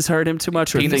 penises hurt him too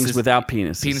much, or Penises- things without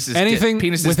penises? Penises, Anything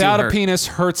penises do without a hurt. penis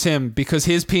hurts him because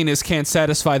his penis can't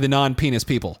satisfy the non-penis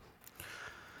people.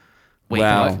 Wait,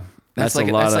 Wow. what? That's like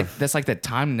a lot that's of- like that's like that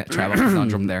time travel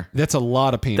conundrum there. That's a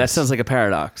lot of penis. That sounds like a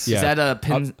paradox. Yeah. Is that a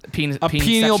a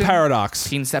penial paradox.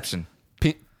 Penception.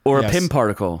 Pe- Or yes. a pin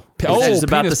particle. Oh, Which is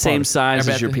about penis the same particle. size I as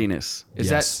bet your the- penis.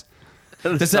 Is Yes.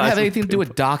 does that have anything to do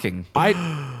with docking?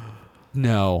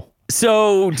 No.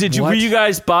 So, were What? you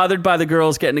guys bothered by the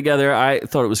girls getting together? I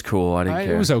thought it was cool. I didn't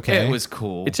care. It was okay. It was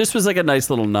cool. It just was like a nice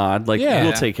little nod. Like, Yeah.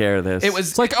 we'll take care of this. It was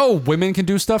It's like, oh, women can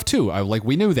do stuff too.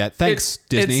 We knew that. Thanks,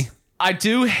 Disney. I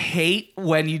do hate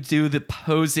when you do the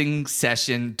posing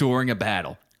session during a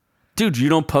battle. Dude, you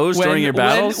don't pose during your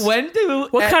battles?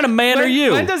 What kind of man are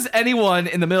you? When does anyone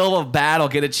in the middle of a battle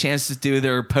get a chance to do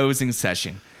their posing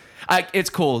session? It's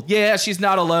cool. Yeah, she's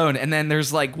not alone. And then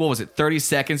there's like, what was it, 30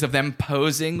 seconds of them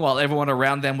posing while everyone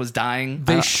around them was dying?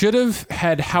 They should have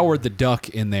had Howard the Duck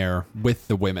in there with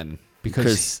the women because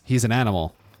 'Cause- he's an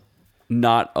animal.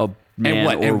 Not a man and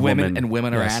what? or And woman.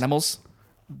 women are Yes. animals?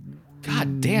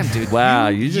 God damn, dude. Wow,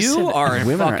 you just said are a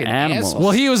women are fucking animals. asshole.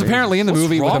 Well, he was apparently in the What's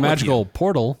movie with a wrong with magical you?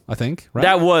 portal, I think, right?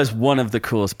 That was one of the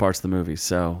coolest parts of the movie.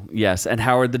 So, yes. And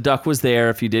Howard the Duck was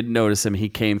there. If you didn't notice him, he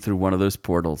came through one of those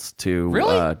portals to,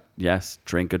 Really? Yes,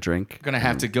 drink a drink. Gonna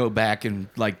have to go back and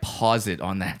like pause it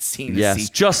on that scene. Yes, to see,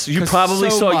 just- you 'cause probably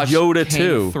saw much Yoda, came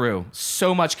too. Through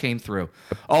so much came through.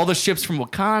 All the ships from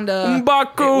Wakanda.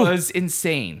 M'Baku. It was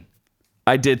insane.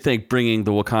 I did think bringing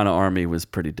the Wakanda army was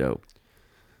pretty dope.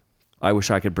 I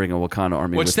wish I could bring a Wakanda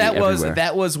army Which with me everywhere.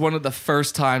 that was one of the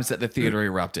first times that the theater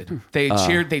erupted. They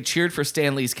cheered for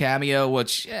Stan Lee's cameo,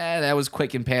 which that was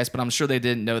quick and fast, but I'm sure they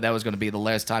didn't know that was going to be the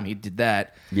last time he did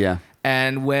that. Yeah.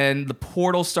 And when the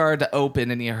portal started to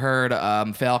open and you heard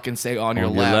Falcon say "on your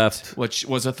left," which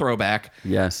was a throwback.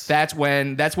 Yes. That's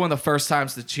one of the first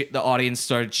times the audience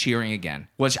started cheering again,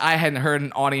 which I hadn't heard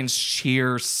an audience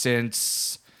cheer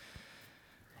since.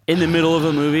 In the middle of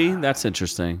a movie? That's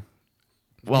interesting.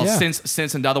 Well, Yeah.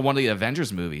 since another one of the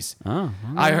Avengers movies. Oh.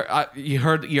 You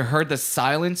heard the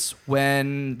silence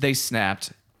when they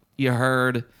snapped. You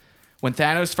heard when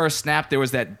Thanos first snapped. There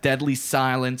was that deadly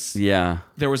silence. Yeah.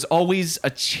 There was always a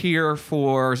cheer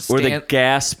for Stan. Or the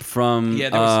gasp from Yeah,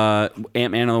 there was-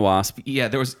 Ant-Man and the Wasp.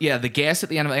 the gas at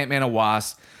the end of Ant-Man and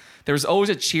Wasp. There was always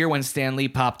a cheer when Stan Lee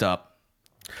popped up.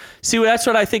 See, that's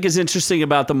what I think is interesting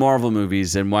about the Marvel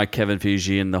movies and why Kevin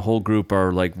Feige and the whole group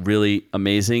are like really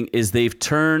amazing is they've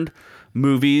turned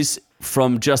movies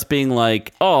from just being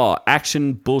like, oh,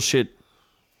 action bullshit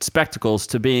spectacles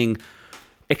to being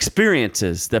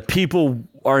experiences that people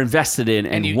are invested in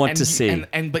and want to see.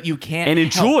 But you can't and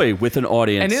enjoy with an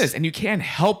audience. And you can't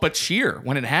help but cheer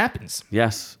when it happens.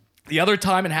 Yes. The other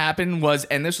time it happened was,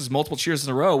 and this was multiple cheers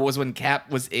in a row, was when Cap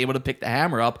was able to pick the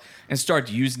hammer up and start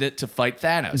using it to fight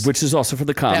Thanos. Which is also for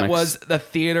the comics. That was the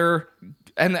theater,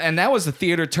 and that was the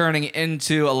theater turning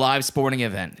into a live sporting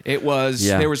event. It was,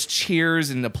 there was cheers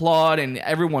and applaud, and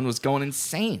everyone was going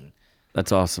insane.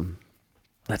 That's awesome.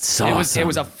 That's awesome. It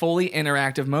was a fully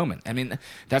interactive moment. I mean,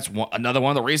 that's another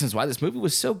one of the reasons why this movie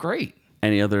was so great.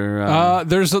 Any other?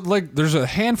 There's a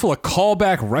handful of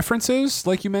callback references,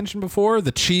 like you mentioned before.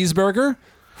 The cheeseburger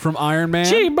from Iron Man.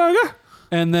 Cheeseburger.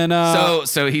 And then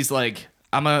so he's like,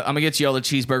 I'm gonna get you all the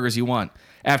cheeseburgers you want.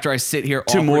 After I sit here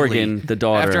to Morgan, the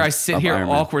daughter. After I sit here Iron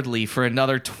Man. awkwardly for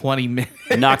another 20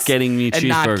 minutes, not getting me and cheeseburgers.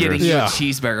 not getting you a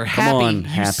cheeseburger.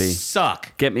 Happy. You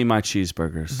suck. Get me my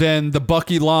cheeseburgers. Then the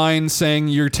Bucky line saying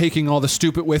you're taking all the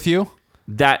stupid with you.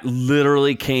 That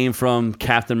literally came from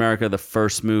Captain America, the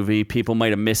first movie. People might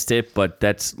have missed it, but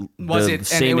that's the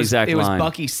same exact line. It was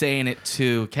Bucky saying it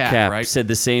to Cap, right? Said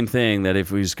the same thing, that if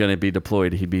he was going to be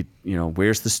deployed, he'd be,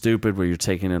 where's the stupid where you're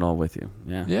taking it all with you?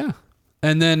 Yeah. Yeah.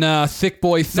 And then Thick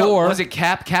Boy Thor. No, was it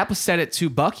Cap? Cap said it to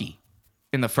Bucky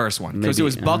in the first one. Because it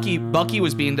was Bucky. Bucky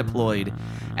was being deployed.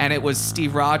 And it was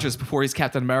Steve Rogers before he's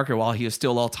Captain America while he was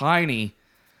still all tiny.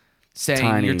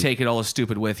 Saying you're taking all the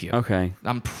stupid with you. Okay.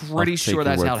 I'm pretty sure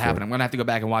that's how it happened. I'm going to have to go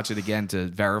back and watch it again to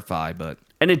verify, but...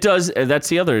 And it does, that's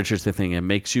the other interesting thing. It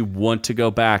makes you want to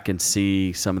go back and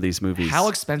see some of these movies. How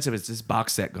expensive is this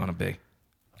box set going to be?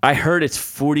 I heard it's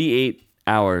 48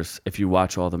 hours if you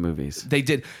watch all the movies. They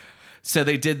did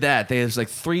that. There's like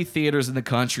 3 theaters in the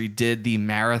country did the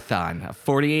marathon, a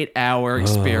 48-hour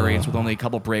experience with only a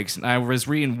couple breaks. And I was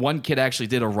reading one kid actually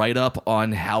did a write-up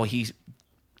on how he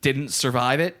didn't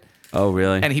survive it. Oh,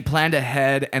 really? And he planned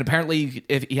ahead, and apparently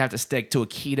if you have to stick to a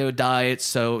keto diet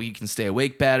so you can stay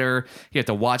awake better. You have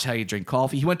to watch how you drink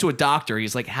coffee. He went to a doctor.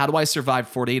 He's like, how do I survive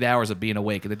 48 hours of being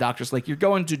awake? And the doctor's like, you're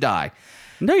going to die.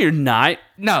 No, you're not.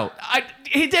 No,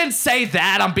 he didn't say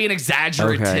that. I'm being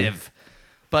exaggerative. Okay.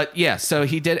 But yeah, so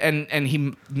he did, and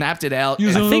he mapped it out.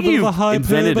 I think you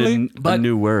invented a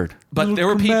new word. But there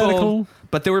were people...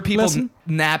 But there were people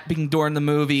napping during the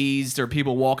movies. There were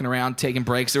people walking around taking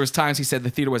breaks. There was times he said the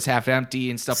theater was half empty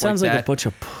and stuff like that. Sounds like a bunch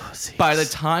of pussies. By the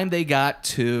time they got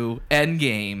to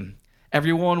Endgame,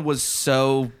 everyone was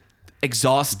so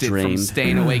exhausted from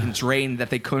staying awake and drained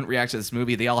that they couldn't react to this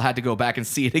movie. They all had to go back and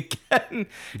see it again.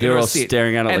 They were all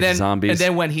staring at it like zombies. And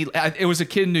then when it was a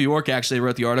kid in New York actually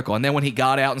wrote the article. And then when he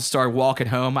got out and started walking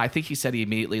home, I think he said he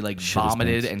immediately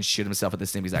vomited and shit himself at the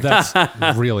same exact time.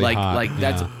 That's really hot.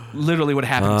 That's literally what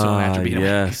happened to him after being awake.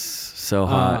 Yes, so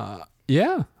hot.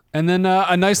 Yeah. And then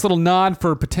a nice little nod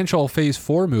for a potential Phase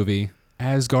 4 movie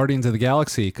as Guardians of the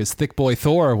Galaxy, because Thick Boy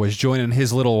Thor was joining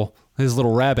his little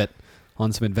rabbit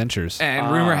on some adventures.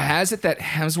 And rumor has it that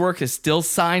Hemsworth is still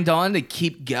signed on to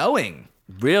keep going.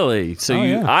 Really? So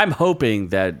I'm hoping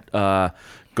that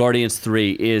Guardians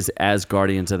 3 is as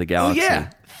Guardians of the Galaxy. Oh, yeah.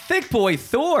 Thick Boy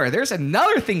Thor. There's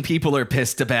another thing people are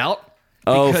pissed about.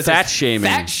 Oh, fat shaming.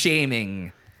 Fat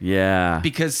shaming. Yeah.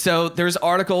 Because so there's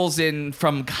articles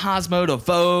from Cosmo to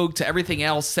Vogue to everything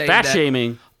else saying fat that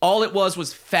shaming. All it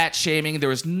was fat shaming. There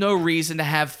was no reason to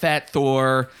have fat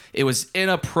Thor. It was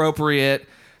inappropriate.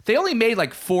 They only made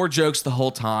like 4 jokes the whole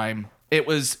time. It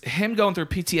was him going through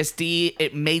PTSD.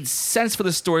 It made sense for the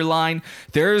storyline.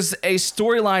 There's a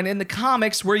storyline in the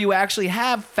comics where you actually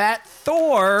have Fat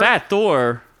Thor. Fat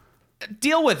Thor.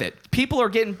 Deal with it. People are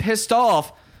getting pissed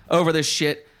off over this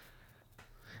shit.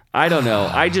 I don't know.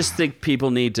 I just think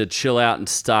people need to chill out and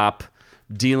stop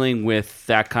dealing with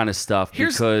that kind of stuff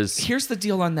because... Here's the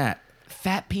deal on that.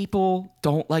 Fat people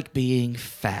don't like being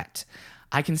fat.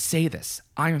 I can say this.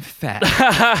 I'm fat.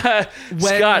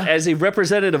 Scott, as a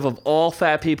representative of all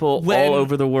fat people all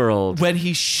over the world. When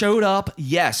he showed up,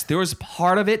 yes, there was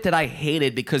part of it that I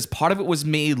hated because part of it was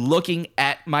me looking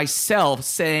at myself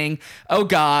saying, oh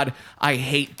God, I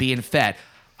hate being fat.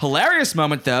 Hilarious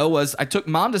moment, though, was I took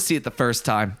Mom to see it the first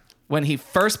time. When he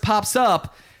first pops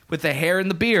up with the hair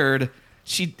and the beard,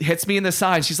 she hits me in the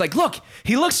side. She's like, look,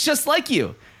 he looks just like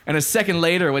you. And a second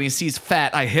later, when he sees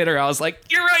fat, I hit her. I was like,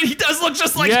 you're right, he does look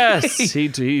just like me. Yes,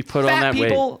 he put on that weight. Fat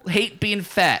people hate being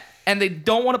fat, and they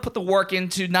don't want to put the work in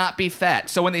to not be fat.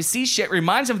 So when they see shit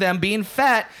reminds of them being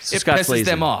fat, it pisses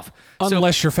them off.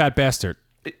 Unless you're a fat bastard.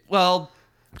 Well,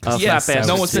 Yes, Fat no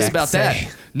Bastard one's pissed Six. about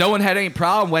that. No one had any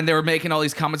problem when they were making all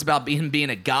these comments about him being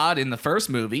a god in the first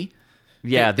movie.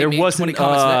 Yeah, They there made wasn't 20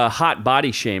 comments that- hot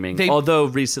body shaming. Although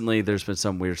recently there's been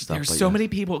some weird stuff. There's but so yeah. many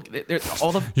people.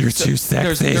 All the You're too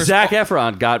sexy. There's Zac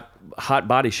Efron got hot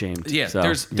body shamed. Yeah, so,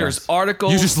 there's yes.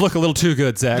 articles. You just look a little too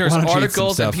good, Zach. There's Why don't you eat some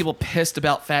articles and stuff? people pissed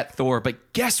about Fat Thor,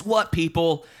 but guess what,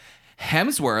 people?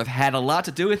 Hemsworth had a lot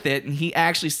to do with it, and he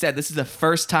actually said this is the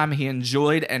first time he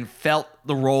enjoyed and felt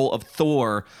the role of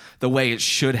Thor the way it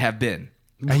should have been.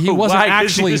 He wasn't Why? 'Cause he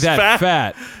actually was that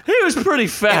fat. He was pretty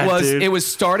fat, dude. It was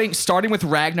starting with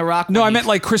Ragnarok. No, when I he- meant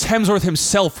like Chris Hemsworth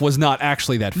himself was not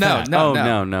actually that fat. No.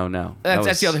 no.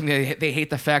 That's the other thing. They hate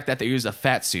the fact that they use a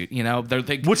fat suit. You know,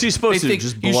 What's he supposed to do,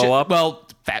 just blow up? Well,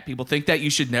 fat people think that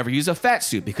you should never use a fat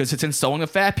suit because it's insulting a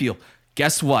fat people.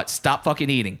 Guess what? Stop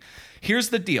fucking eating. Here's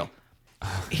the deal.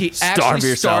 He actually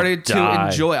yourself, started to die.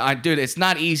 enjoy. Dude, it's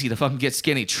not easy to fucking get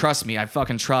skinny. Trust me, I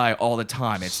fucking try all the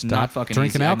time. It's not fucking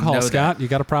Drinking easy. I alcohol, know that. Scott. You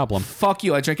got a problem. Fuck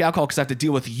you. I drink alcohol because I have to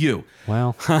deal with you.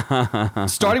 Well,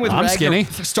 Starting with I'm skinny.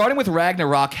 Starting with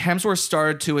Ragnarok, Hemsworth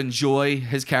started to enjoy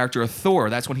his character of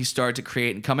Thor. That's when he started to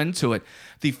create and come into it.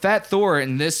 The fat Thor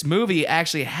in this movie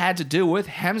actually had to do with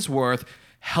Hemsworth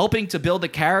helping to build the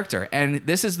character. And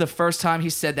this is the first time he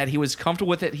said that he was comfortable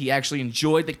with it. He actually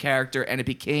enjoyed the character, and it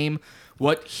became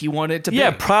what he wanted it to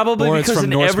Yeah, be. probably Or it's because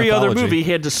from in Norse every other mythology. movie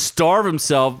he had to starve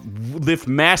himself, lift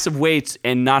massive weights,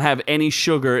 and not have any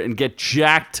sugar and get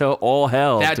jacked to all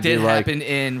hell. That to did be like, happen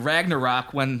in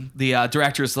Ragnarok when the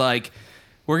director's like,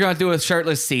 we're going to do a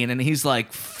shirtless scene. And he's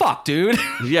like, fuck, dude.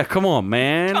 Yeah, come on,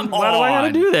 man. Come Why do I gotta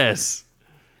on. do this?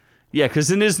 Yeah, because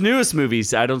in his newest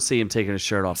movies, I don't see him taking his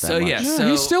shirt off that So, much. yeah. yeah, So-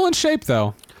 he's still in shape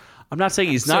though. I'm not saying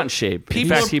he's not in shape. In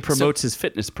people fact, are- he promotes his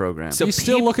fitness program. So He's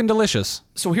still peop- looking delicious.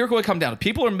 So here we come down.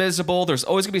 People are miserable. There's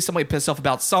always going to be somebody pissed off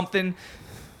about something.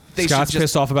 They Scott's should just,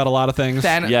 pissed off about a lot of things.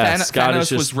 Yeah, Scott is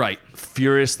Thanos was just right.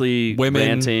 furiously Women,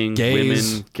 ranting,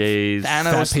 gays, women, gays,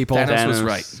 Thanos, people. Thanos was Thanos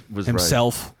right. was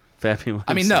Himself. Right. Fat people.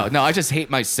 I mean, no, I just hate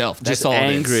myself. Just Just all it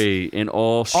is. angry in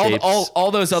all shapes.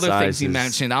 All those other things you sizes,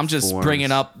 mentioned. I'm just forms.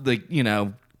 bringing up the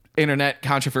internet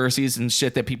controversies and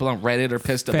shit that people on Reddit are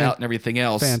pissed about and everything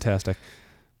else. Fantastic.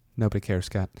 Nobody cares,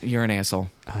 Scott. You're an asshole.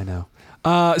 I know.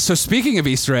 So speaking of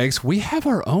Easter eggs, we have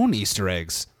our own Easter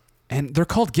eggs, and they're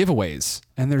called giveaways.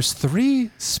 And there's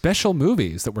 3 special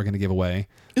movies that we're going to give away.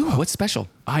 Ooh, what's special?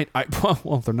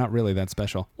 Well, they're not really that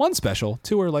special. 1 special,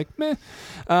 2 are like meh.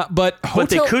 But But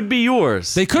they could be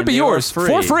yours. They could and be they yours are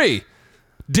for free,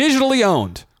 digitally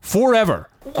owned forever,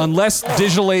 unless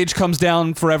digital age comes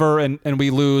down forever and we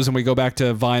lose and we go back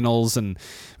to vinyls and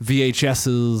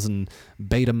VHSs and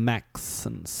Betamax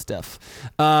and stuff.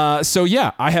 So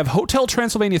yeah, I have Hotel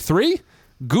Transylvania 3,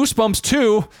 Goosebumps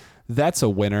 2, that's a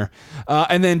winner,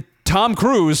 and then Tom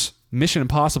Cruise, Mission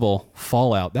Impossible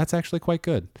Fallout. That's actually quite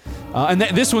good. And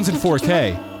this one's in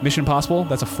 4K. Mission Impossible,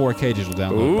 that's a 4K digital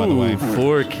download, by the way.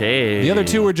 4K. The other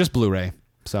 2 are just Blu-ray.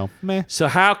 So, meh. So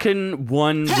how can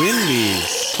one win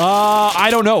these? I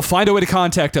don't know. Find a way to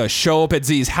contact us. Show up at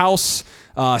Z's house,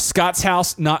 Scott's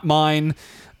house, not mine.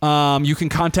 You can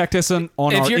contact us on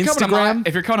our Instagram.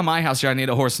 If you're coming to my house, I need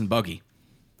a horse and buggy.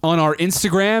 On our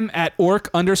Instagram at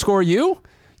orc_you.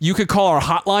 You could call our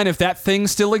hotline if that thing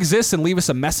still exists and leave us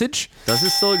a message. Does it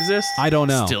still exist? I don't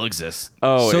know. Still exists.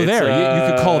 Oh, So it's, there,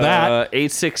 you could call that.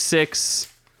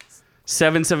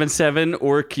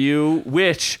 866-777-ORQ,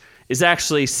 which is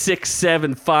actually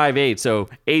 6758. So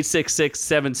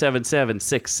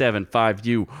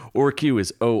 866-777-6752. ORQ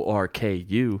is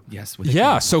ORKU. Yes.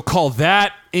 Yeah, so call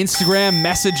that, Instagram,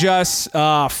 message us,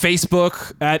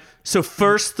 Facebook at... So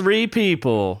first 3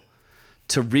 people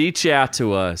to reach out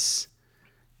to us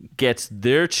gets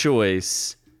their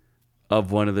choice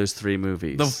of one of those 3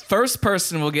 movies. The first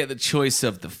person will get the choice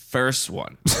of the first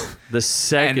one. The And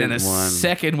second then the one.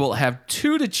 second will have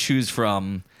 2 to choose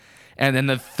from. And then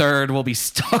the third will be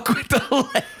stuck with the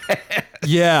last.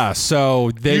 Yeah,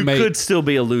 so they you may... could still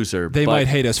be a loser. They but might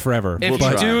hate us forever.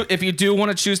 If you do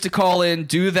want to choose to call in,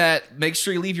 do that. Make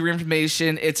sure you leave your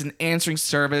information. It's an answering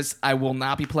service. I will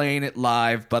not be playing it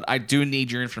live, but I do need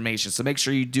your information. So make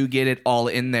sure you do get it all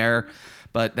in there.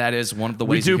 But that is one of the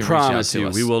we ways do you can reach out promise to you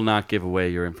us. we will not give away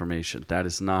your information. That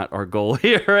is not our goal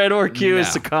here at ORQ is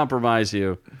No. to compromise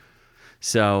you.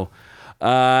 So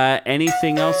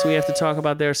anything else we have to talk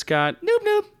about there, Scott?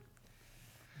 Nope.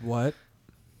 What?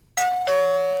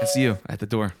 That's you at the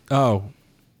door. Oh,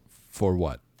 for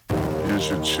what? You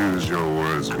should choose your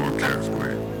words more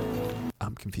carefully.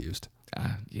 I'm confused.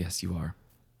 Yes, you are.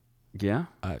 Yeah?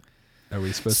 Are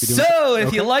we supposed to be doing So,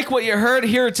 if you like what you heard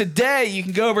here today, you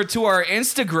can go over to our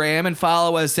Instagram and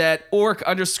follow us at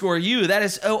orc_u. That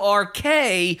is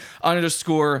ORK_u.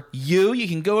 You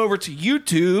can go over to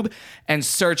YouTube and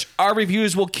search Our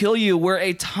Reviews Will Kill You, where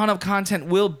a ton of content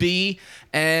will be.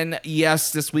 And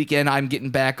yes, this weekend I'm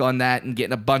getting back on that and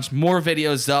getting a bunch more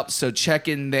videos up. So check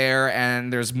in there,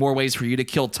 and there's more ways for you to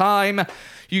kill time.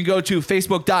 You can go to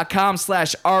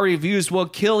facebook.com/Our Reviews Will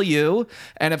Kill You.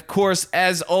 And of course,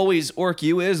 as always,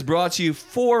 OrcU is brought to you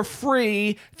for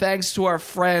free thanks to our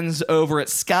friends over at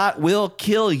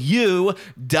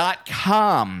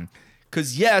ScottWillKillYou.com.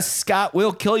 Because yes, Scott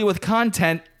will kill you with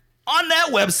content. On that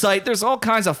website, there's all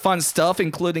kinds of fun stuff,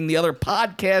 including the other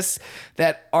podcasts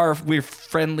that we're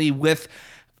friendly with.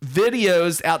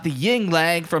 Videos out the yin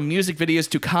yang, from music videos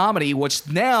to comedy, which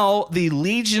now the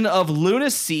Legion of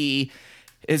Lunacy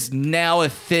is now a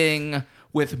thing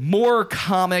with more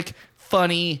comic,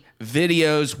 funny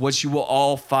videos, which you will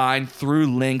all find through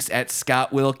links at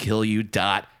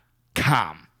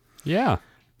ScottWillKillYou.com. Yeah.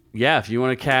 Yeah, if you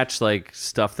want to catch like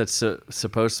stuff that's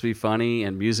supposed to be funny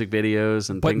and music videos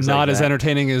and But things not like as that.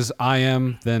 entertaining as I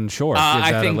am, then sure. Give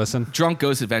I that think a listen. Drunk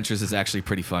Ghost Adventures is actually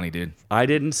pretty funny, dude. I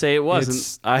didn't say it wasn't.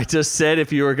 It's- I just said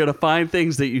if you were going to find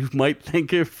things that you might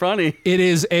think are funny. It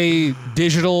is a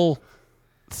digital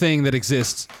thing that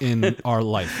exists in our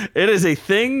life. It is a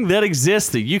thing that exists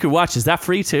that you can watch. Is that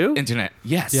free too? Internet.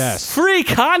 Yes. Yes. Free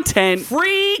content.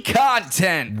 Free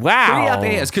content. Wow. Free out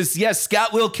the ass. Because, yes,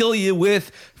 Scott will kill you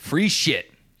with free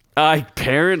shit.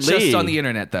 Apparently. Just on the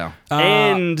internet, though.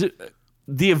 And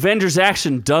the Avengers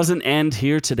action doesn't end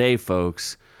here today,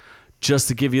 folks. Just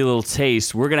to give you a little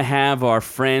taste, we're going to have our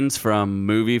friends from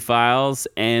Movie Files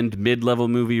and Mid-Level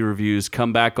Movie Reviews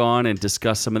come back on and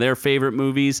discuss some of their favorite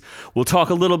movies. We'll talk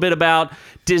a little bit about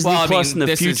Disney Plus in the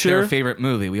this future. is their favorite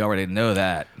movie. We already know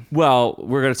that. Well,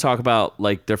 we're going to talk about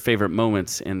like their favorite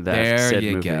moments in that There said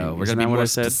you movie. go. We're Isn't going to be that what more I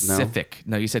said? specific.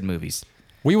 No, you said movies.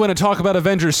 We want to talk about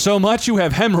Avengers so much you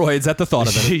have hemorrhoids at the thought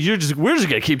of it. We're just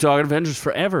going to keep talking Avengers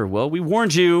forever. Well, we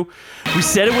warned you. We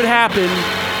said it would happen.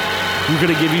 We're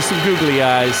going to give you some googly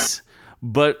eyes.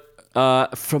 But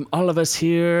from all of us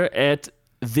here at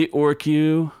the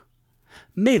OrcU,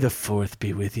 may the 4th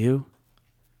be with you.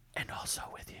 And also